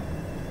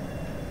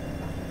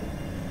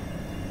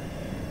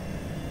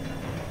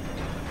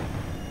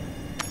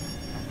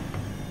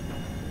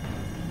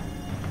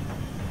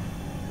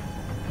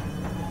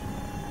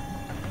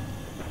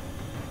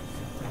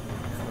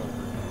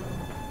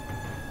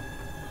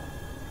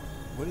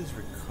 What is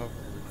recovery?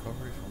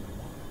 Recovery from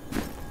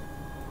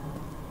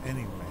what?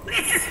 Anyway.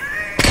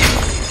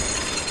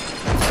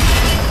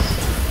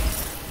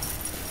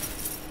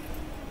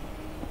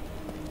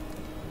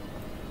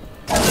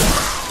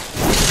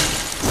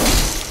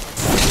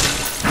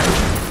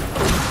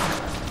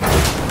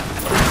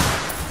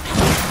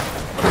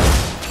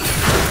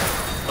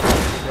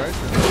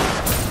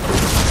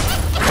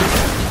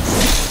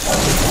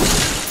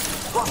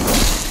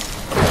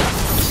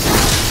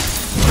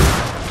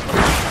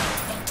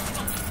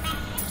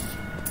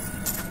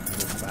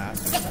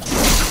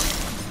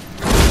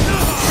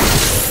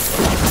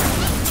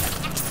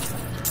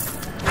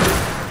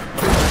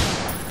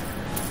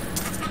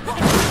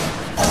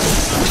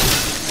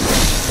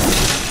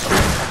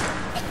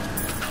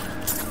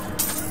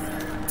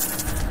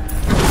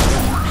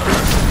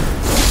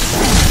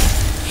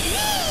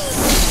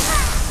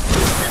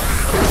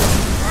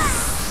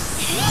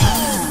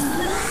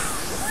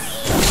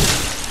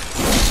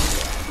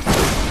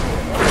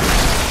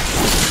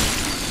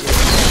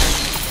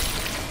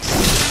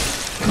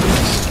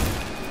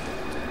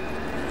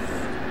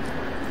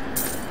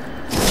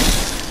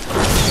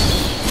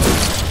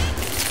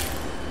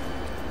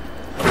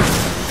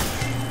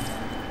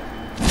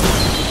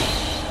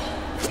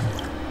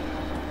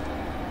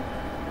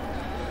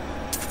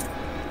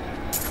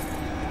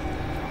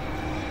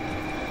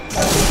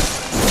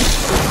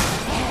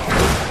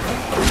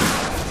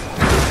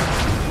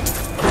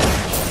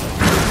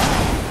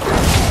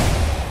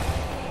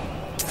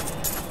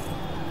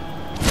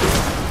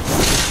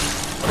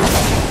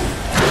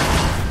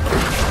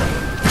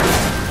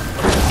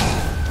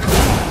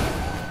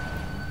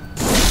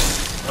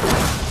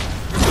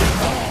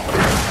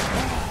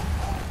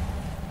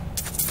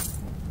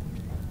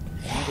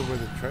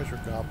 treasure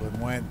goblin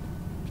went?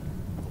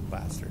 Oh,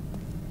 bastard.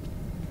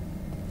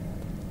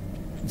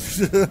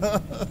 Give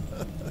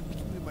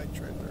me my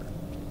treasure.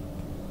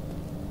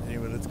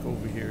 Anyway, let's go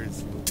over here and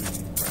see what we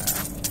can grab.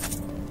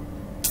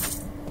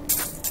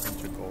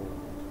 Bunch of gold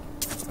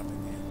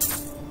coming in.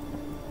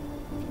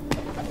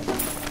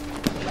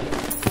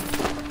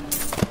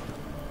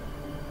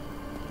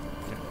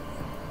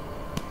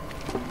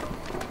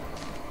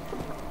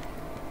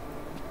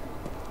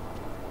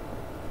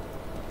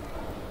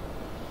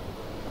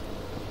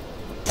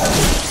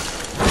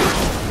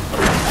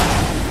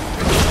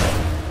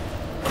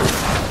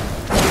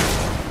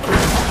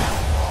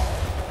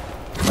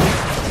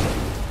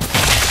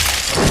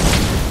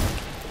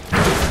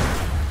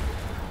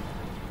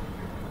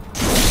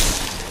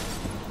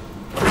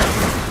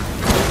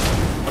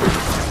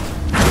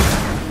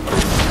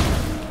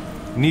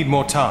 Need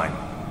more time.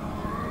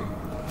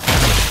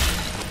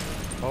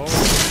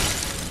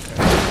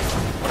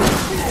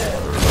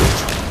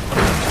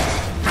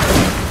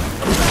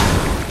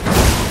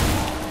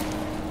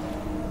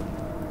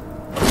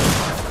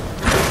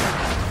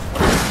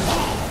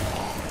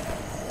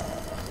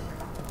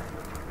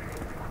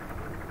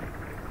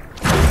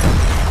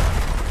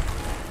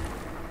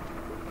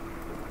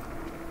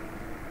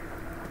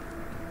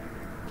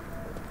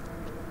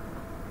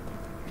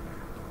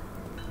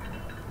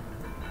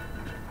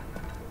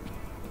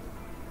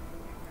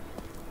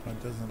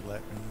 It doesn't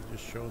let me, it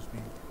just shows me.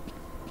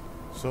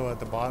 So at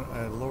the bottom,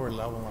 at a lower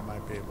level, I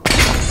might be able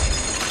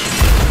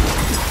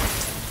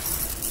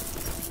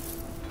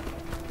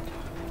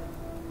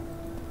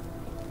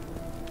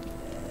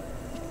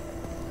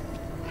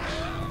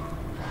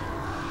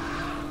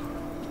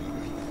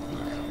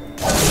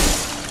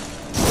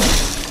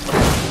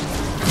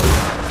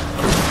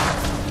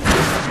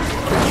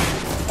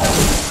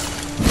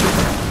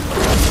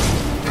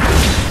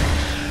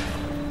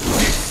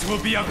This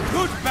will be a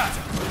good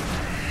battle.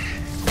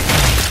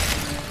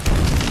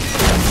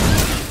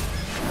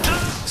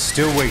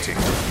 Still waiting.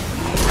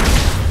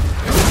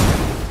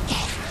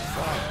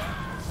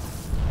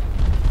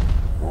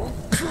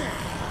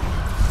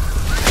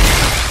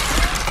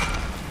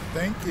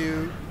 Thank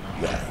you.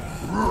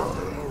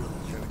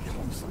 Gotta give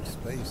him some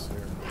space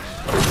there.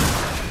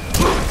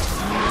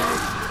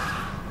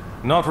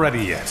 Not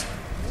ready yet.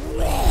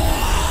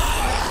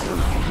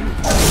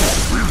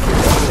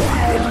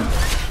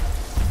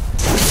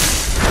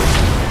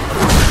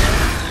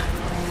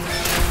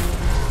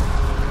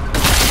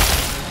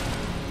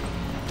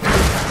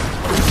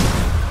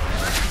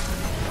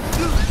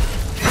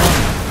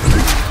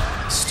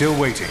 Still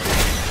waiting.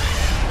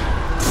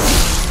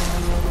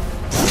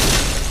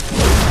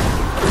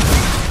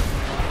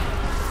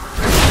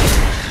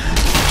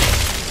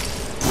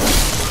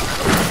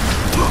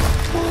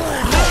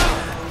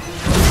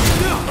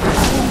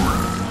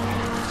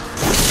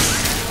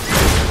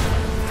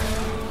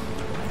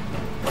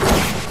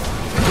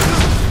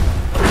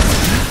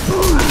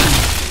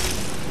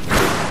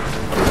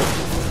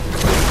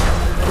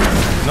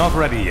 Not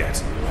ready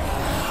yet.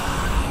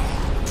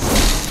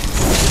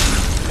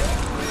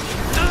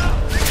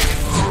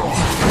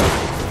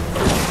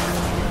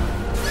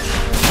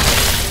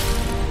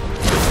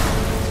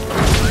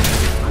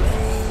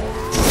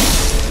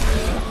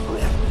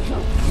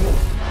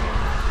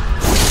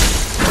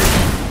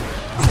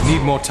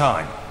 Need more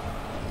time.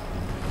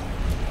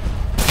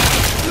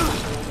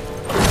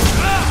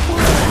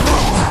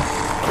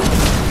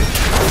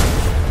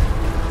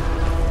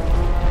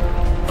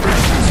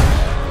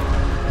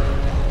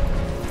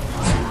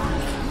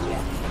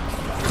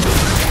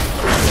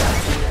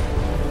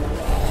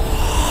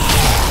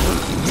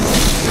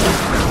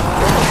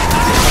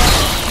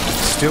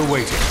 Still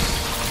waiting.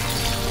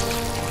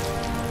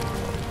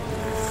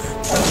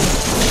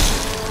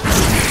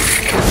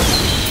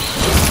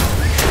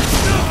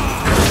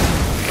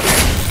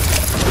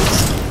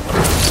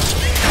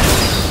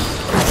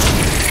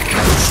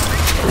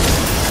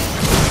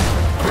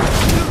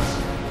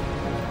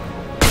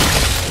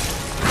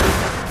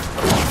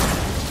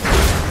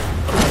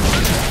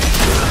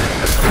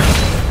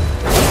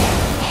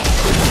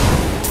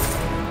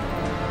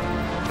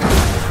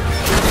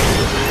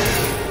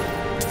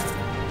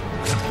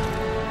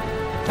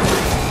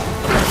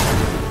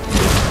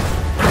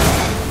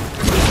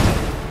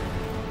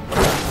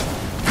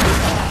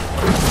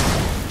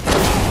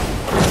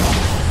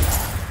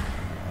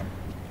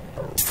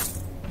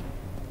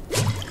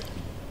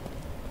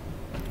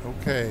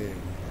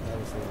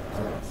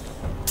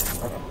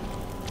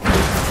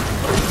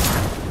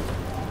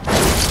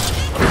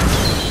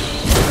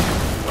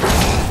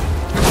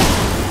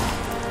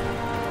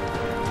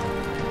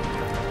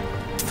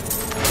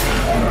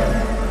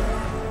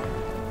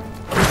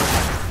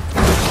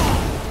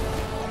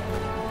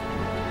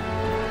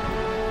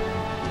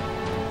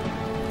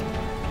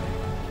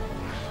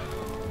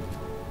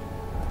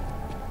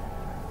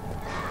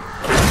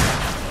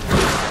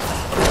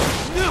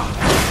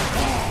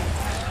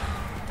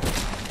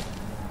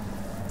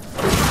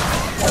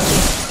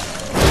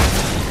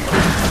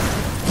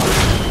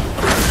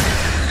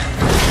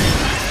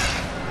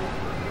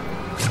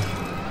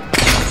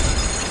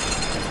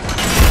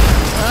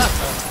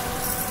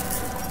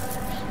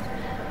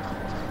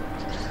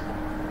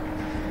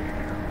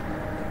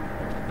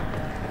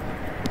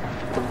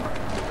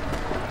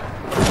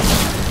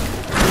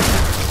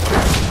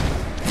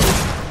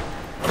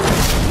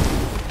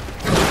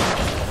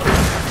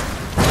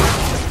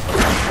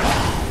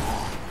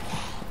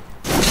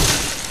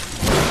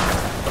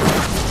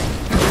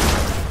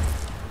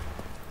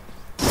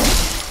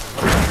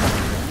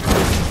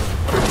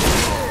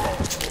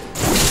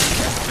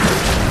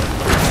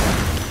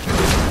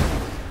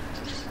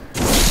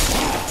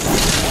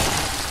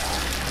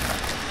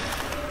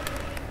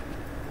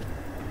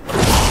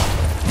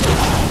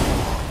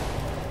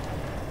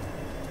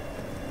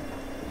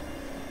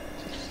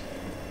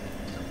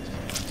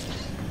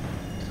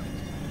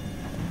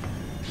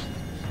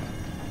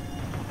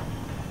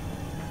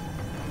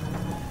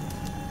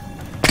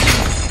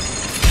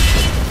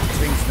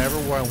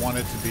 where I want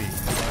it to be. You know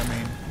what I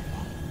mean?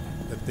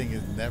 The thing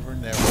is never.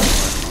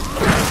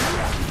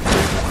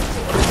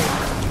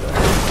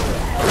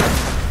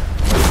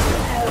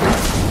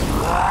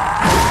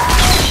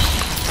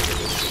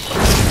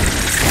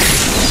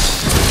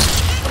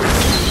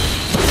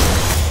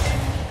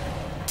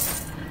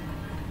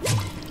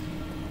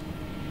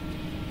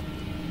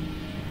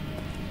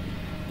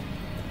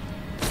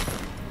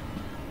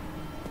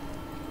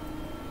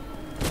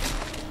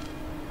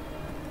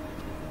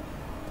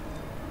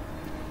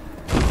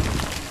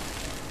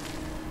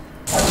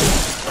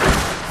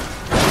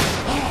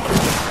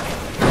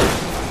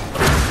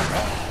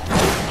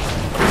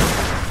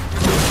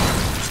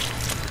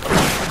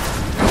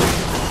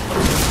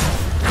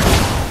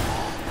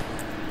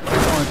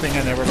 Thing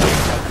I never liked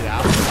about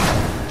Diablo.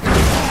 I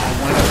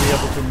want to be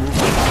able to move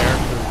my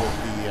character with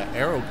the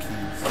arrow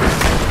keys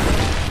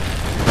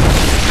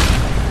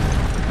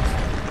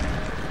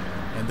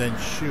and then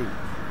shoot.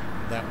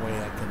 That way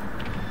I can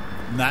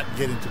not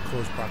get into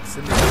close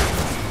proximity.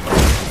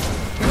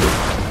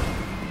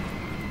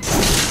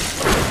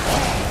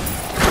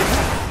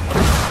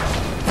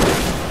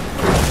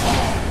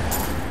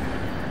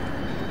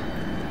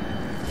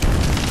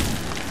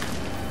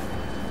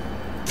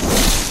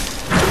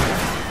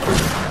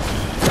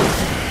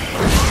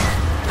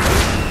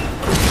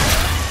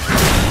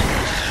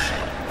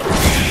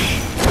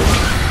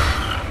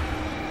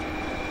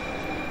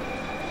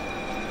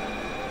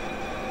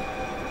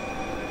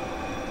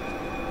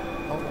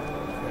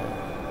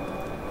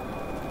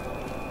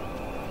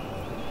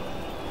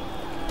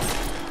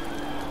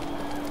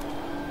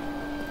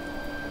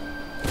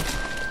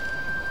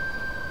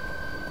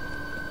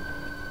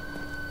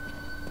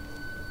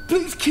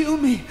 Please kill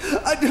me.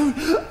 I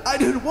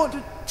don't want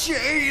to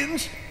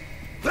change.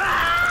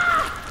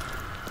 I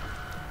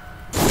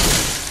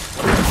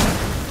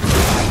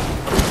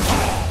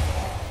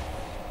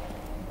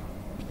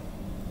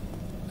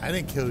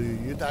didn't kill you.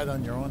 You died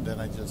on your own, then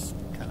I just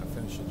kind of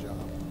finished the job.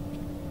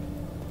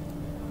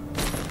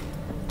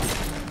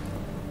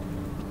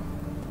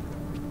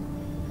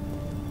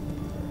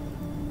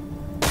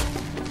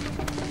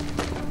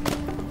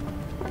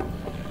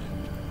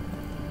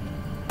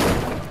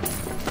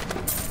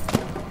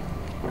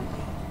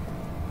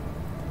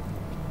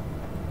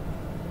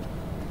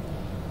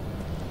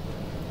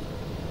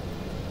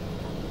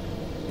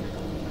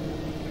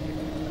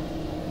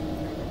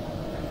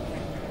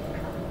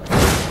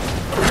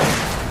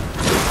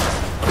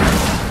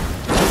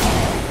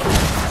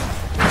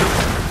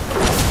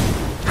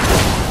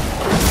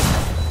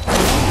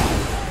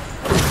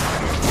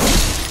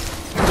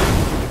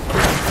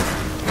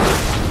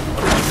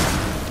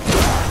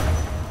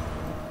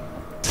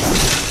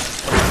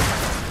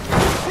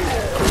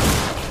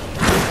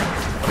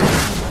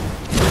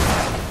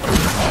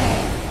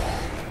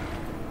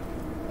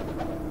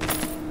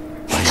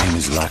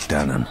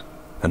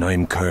 And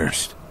I'm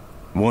cursed.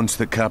 Once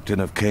the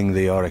captain of King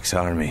Leoric's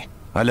army,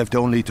 I lived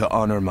only to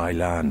honor my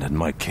land and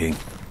my king.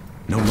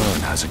 No man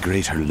has a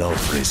greater love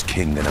for his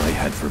king than I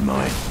had for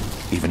mine,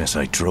 even as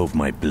I drove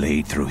my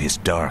blade through his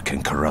dark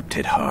and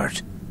corrupted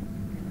heart.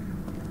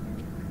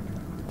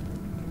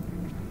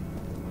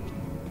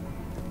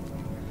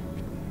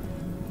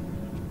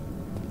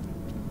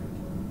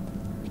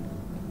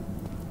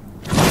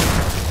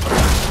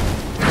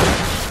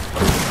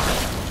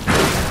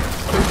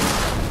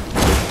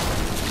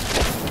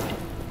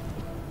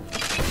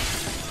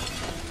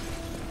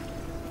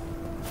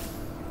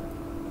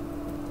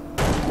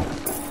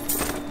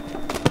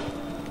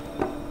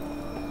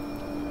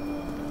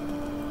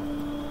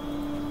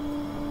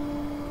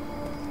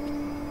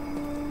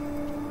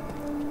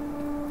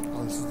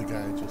 This is the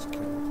guy I just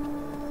killed.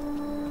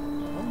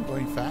 Oh, I'm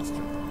going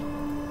faster.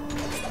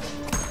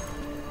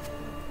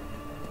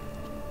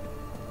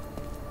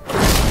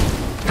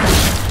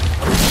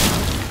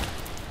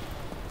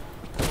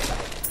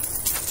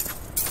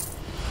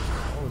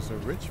 Oh, it's a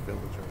rich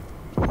villager.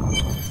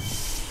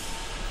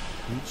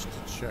 Reached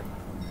the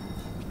checkpoint.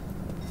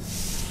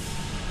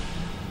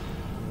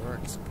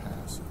 Works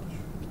passage.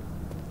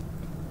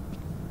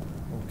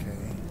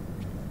 Okay.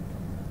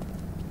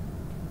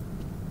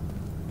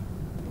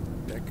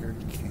 Deckard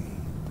Cain.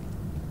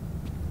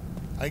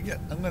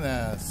 I'm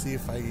gonna see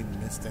if I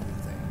missed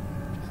anything.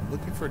 I'm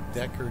looking for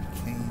Deckard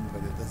Cain,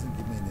 but it doesn't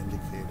give me an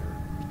indicator.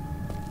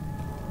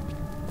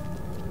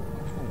 I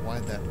don't know why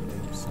that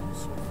name sounds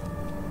so familiar.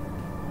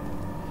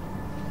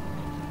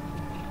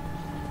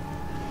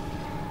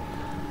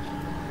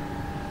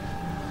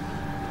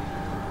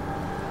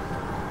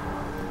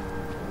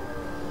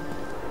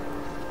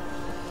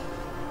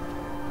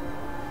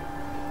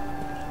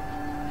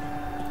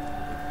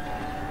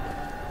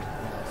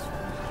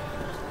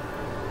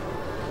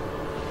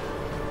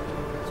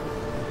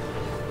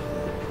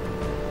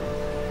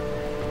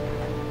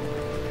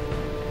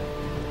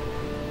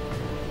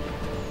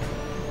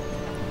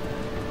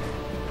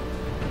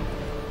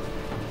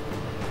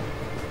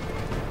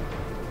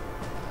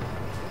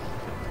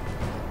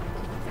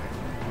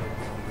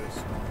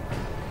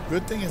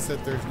 Good thing is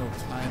that there's no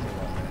time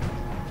limit.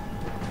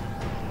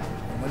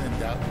 When in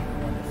doubt, you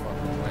run your fucking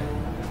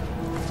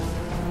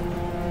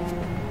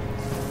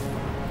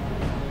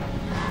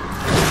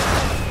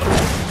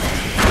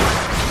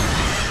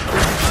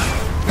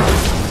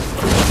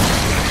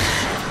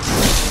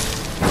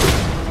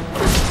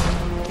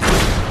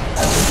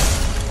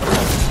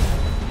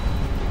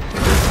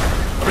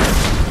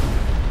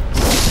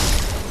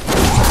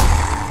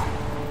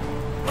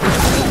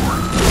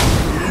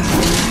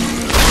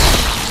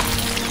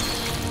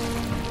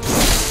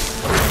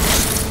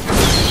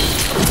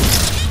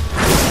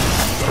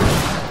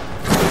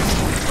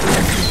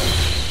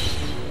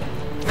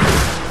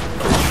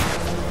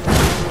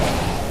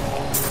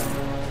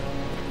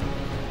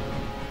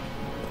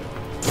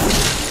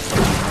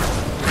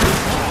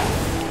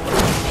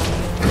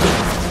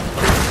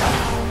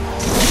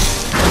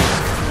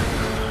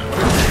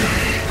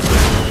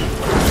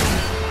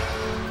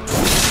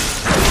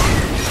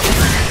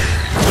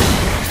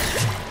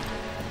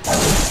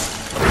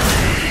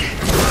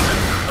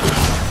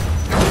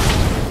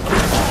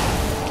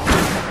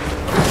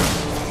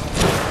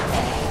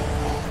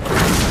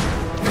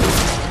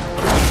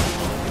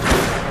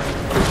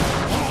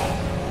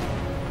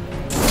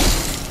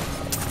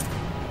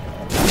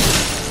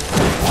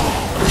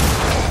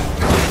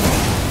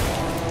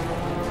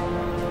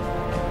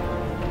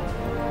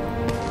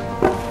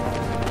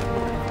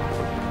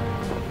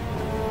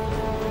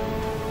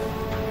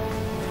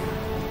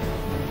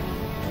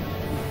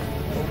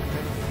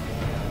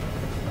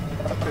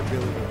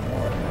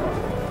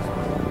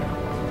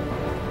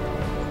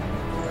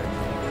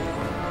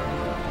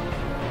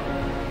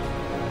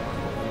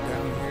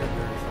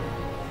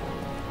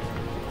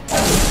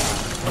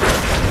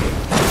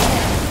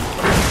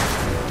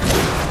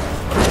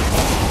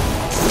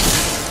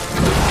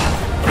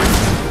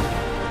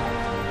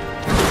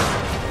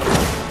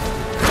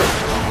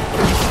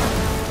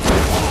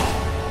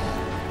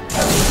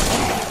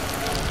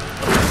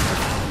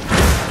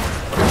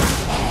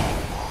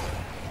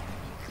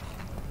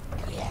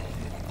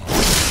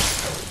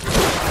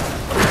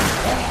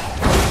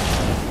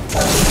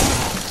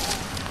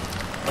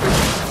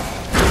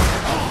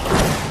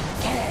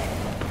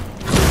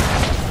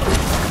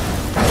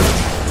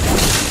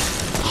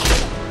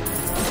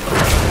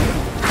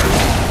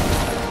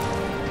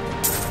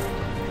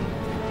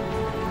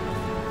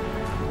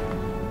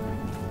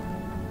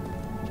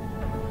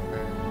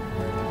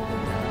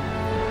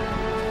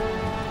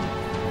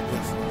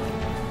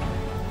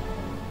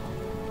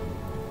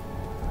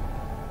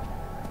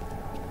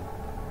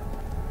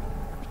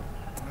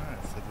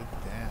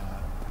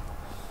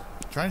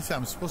Trying to say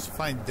I'm supposed to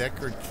find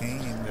Deckard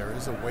Cain. There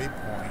is a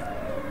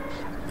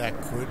waypoint. That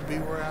could be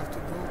where I have to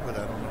go, but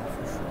I don't know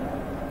for sure.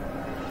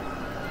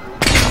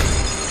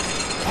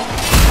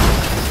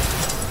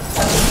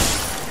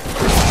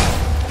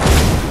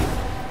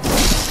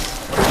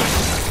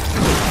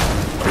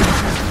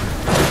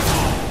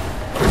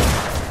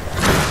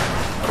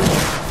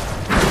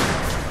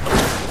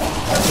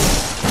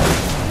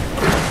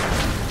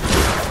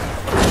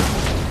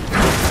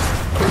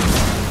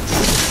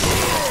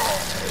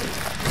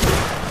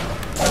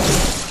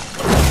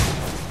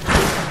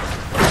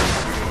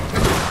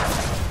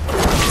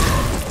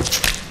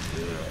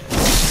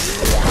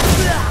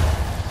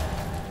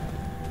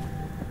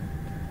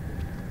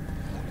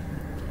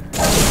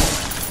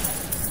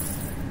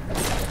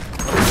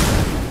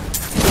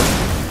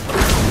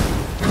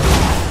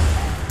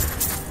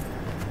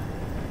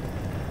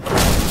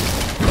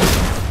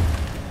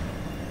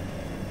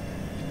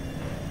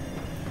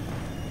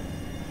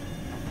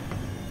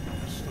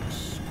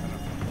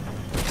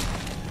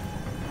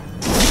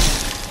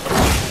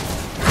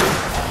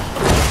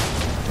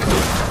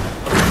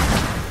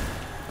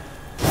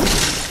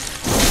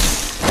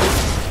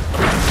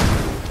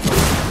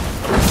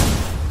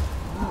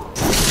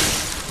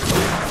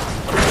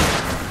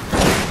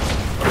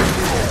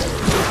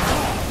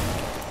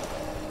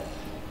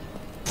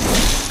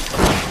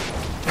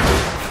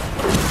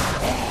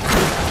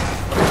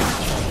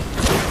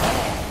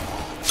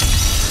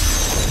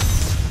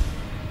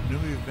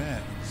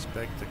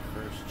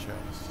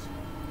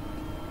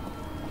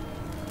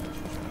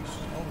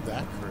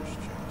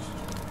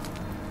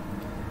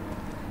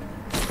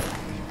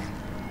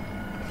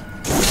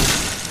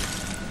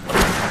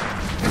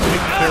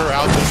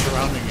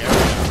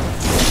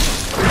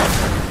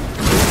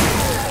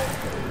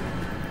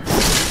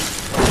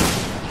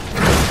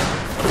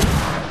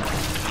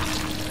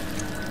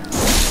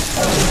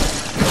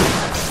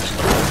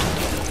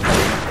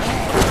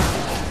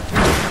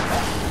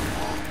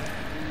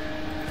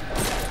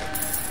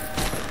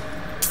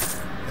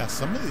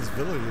 Some of these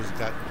villagers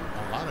got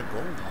a lot of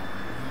gold on them.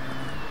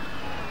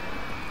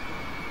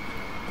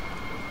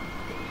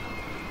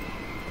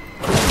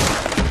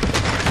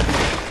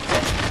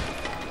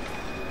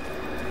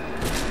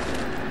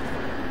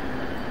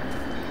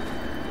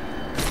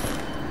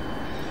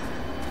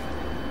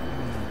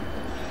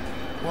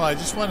 Well, I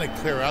just want to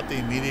clear out the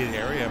immediate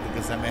area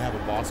because I may have a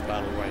boss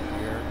battle right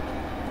here.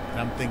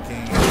 And I'm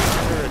thinking,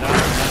 clear it out now.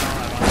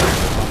 I don't have to worry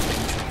about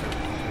things that are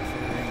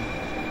interfering.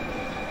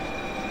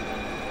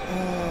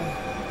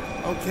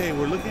 Okay,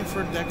 we're looking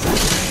for Deckard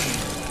Cain.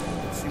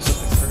 Let's see what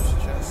the cursed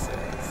chest says.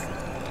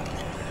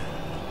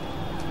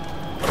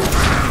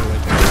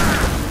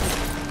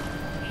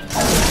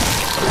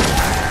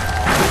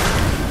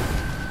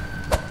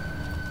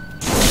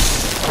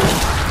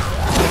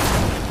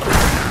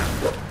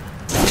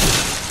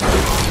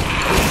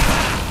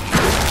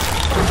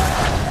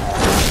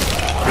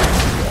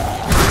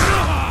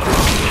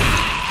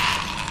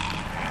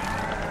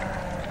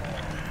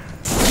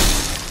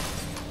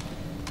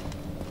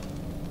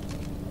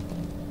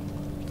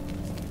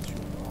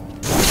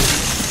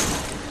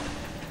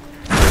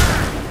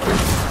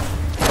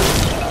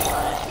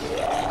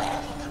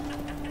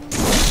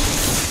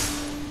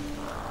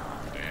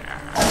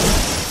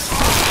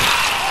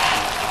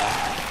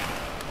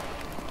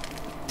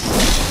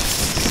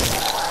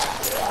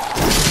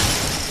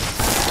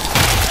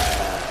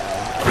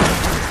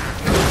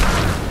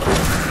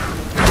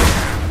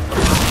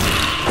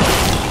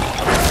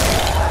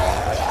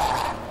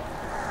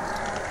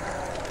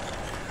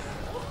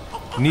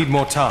 Need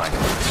more time.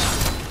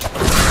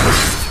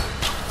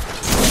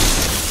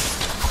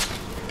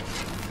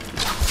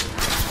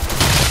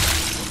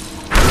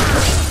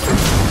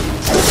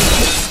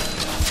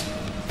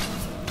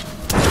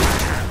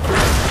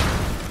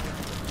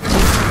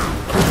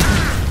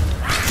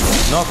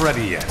 Not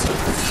ready yet.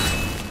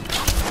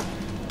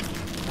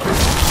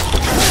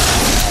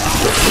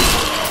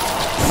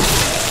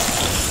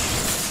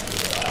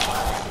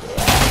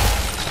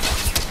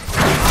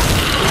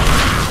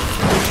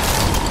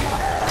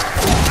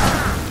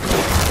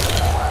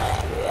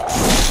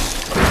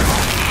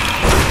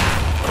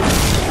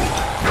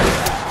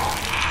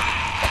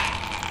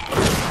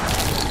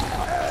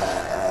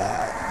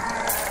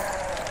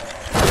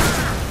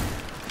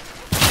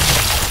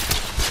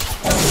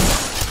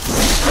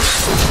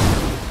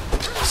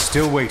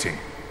 Still waiting.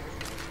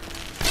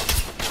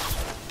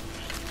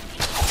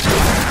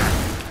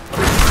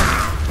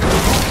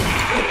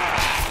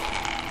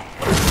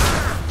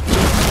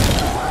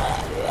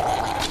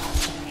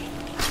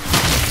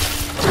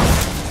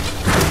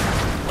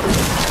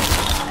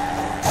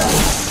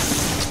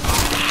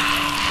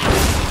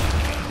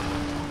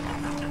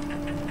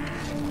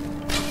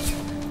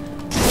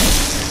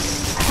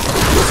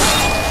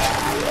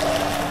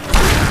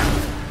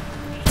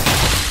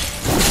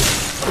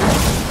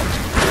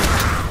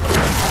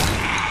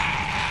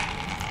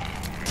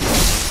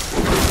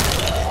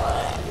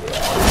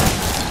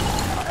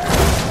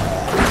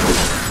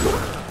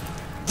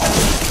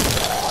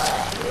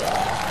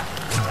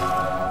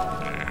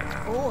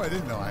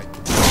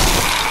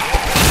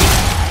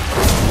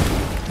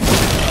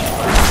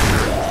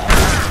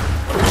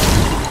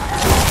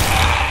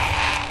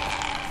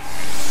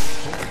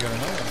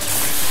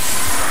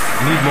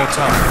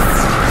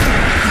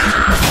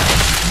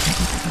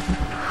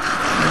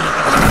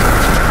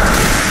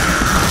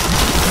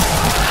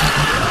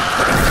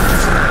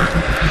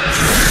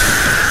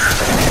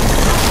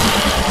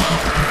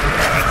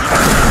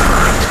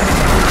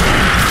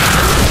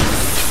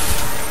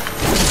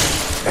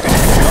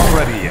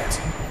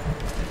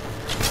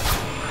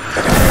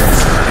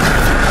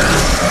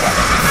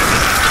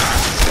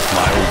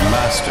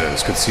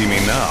 guards could see me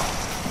now.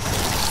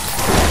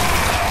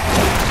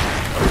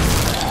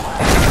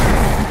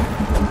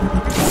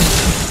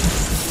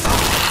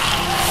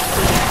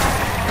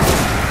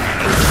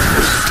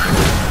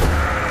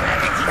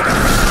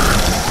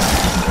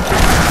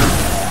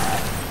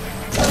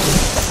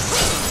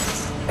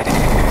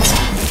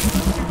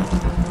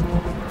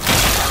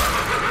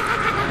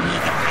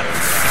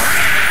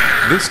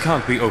 This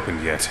can't be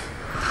opened yet.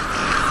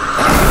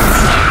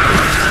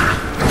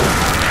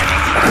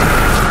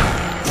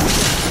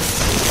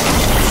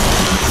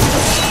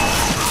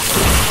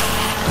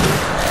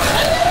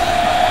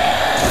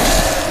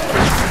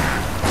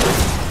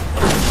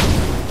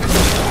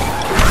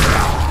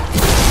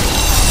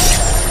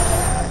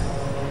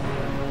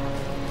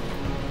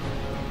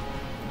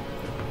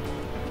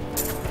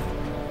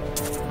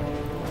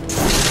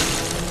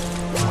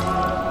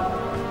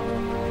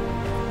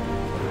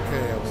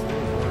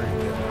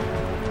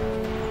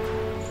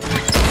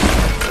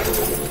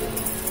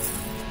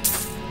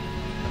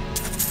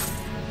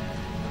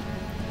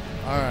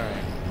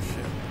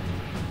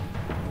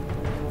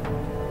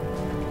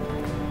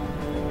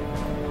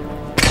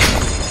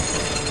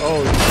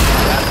 Oh,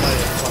 that might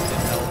have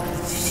fucking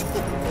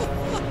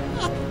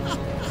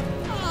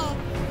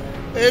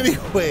helped.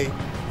 Anyway,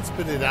 it's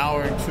been an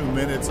hour and 2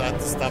 minutes. I have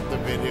to stop the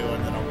video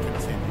and then I'll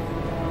continue.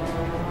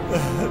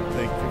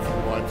 Thank you for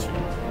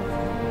watching.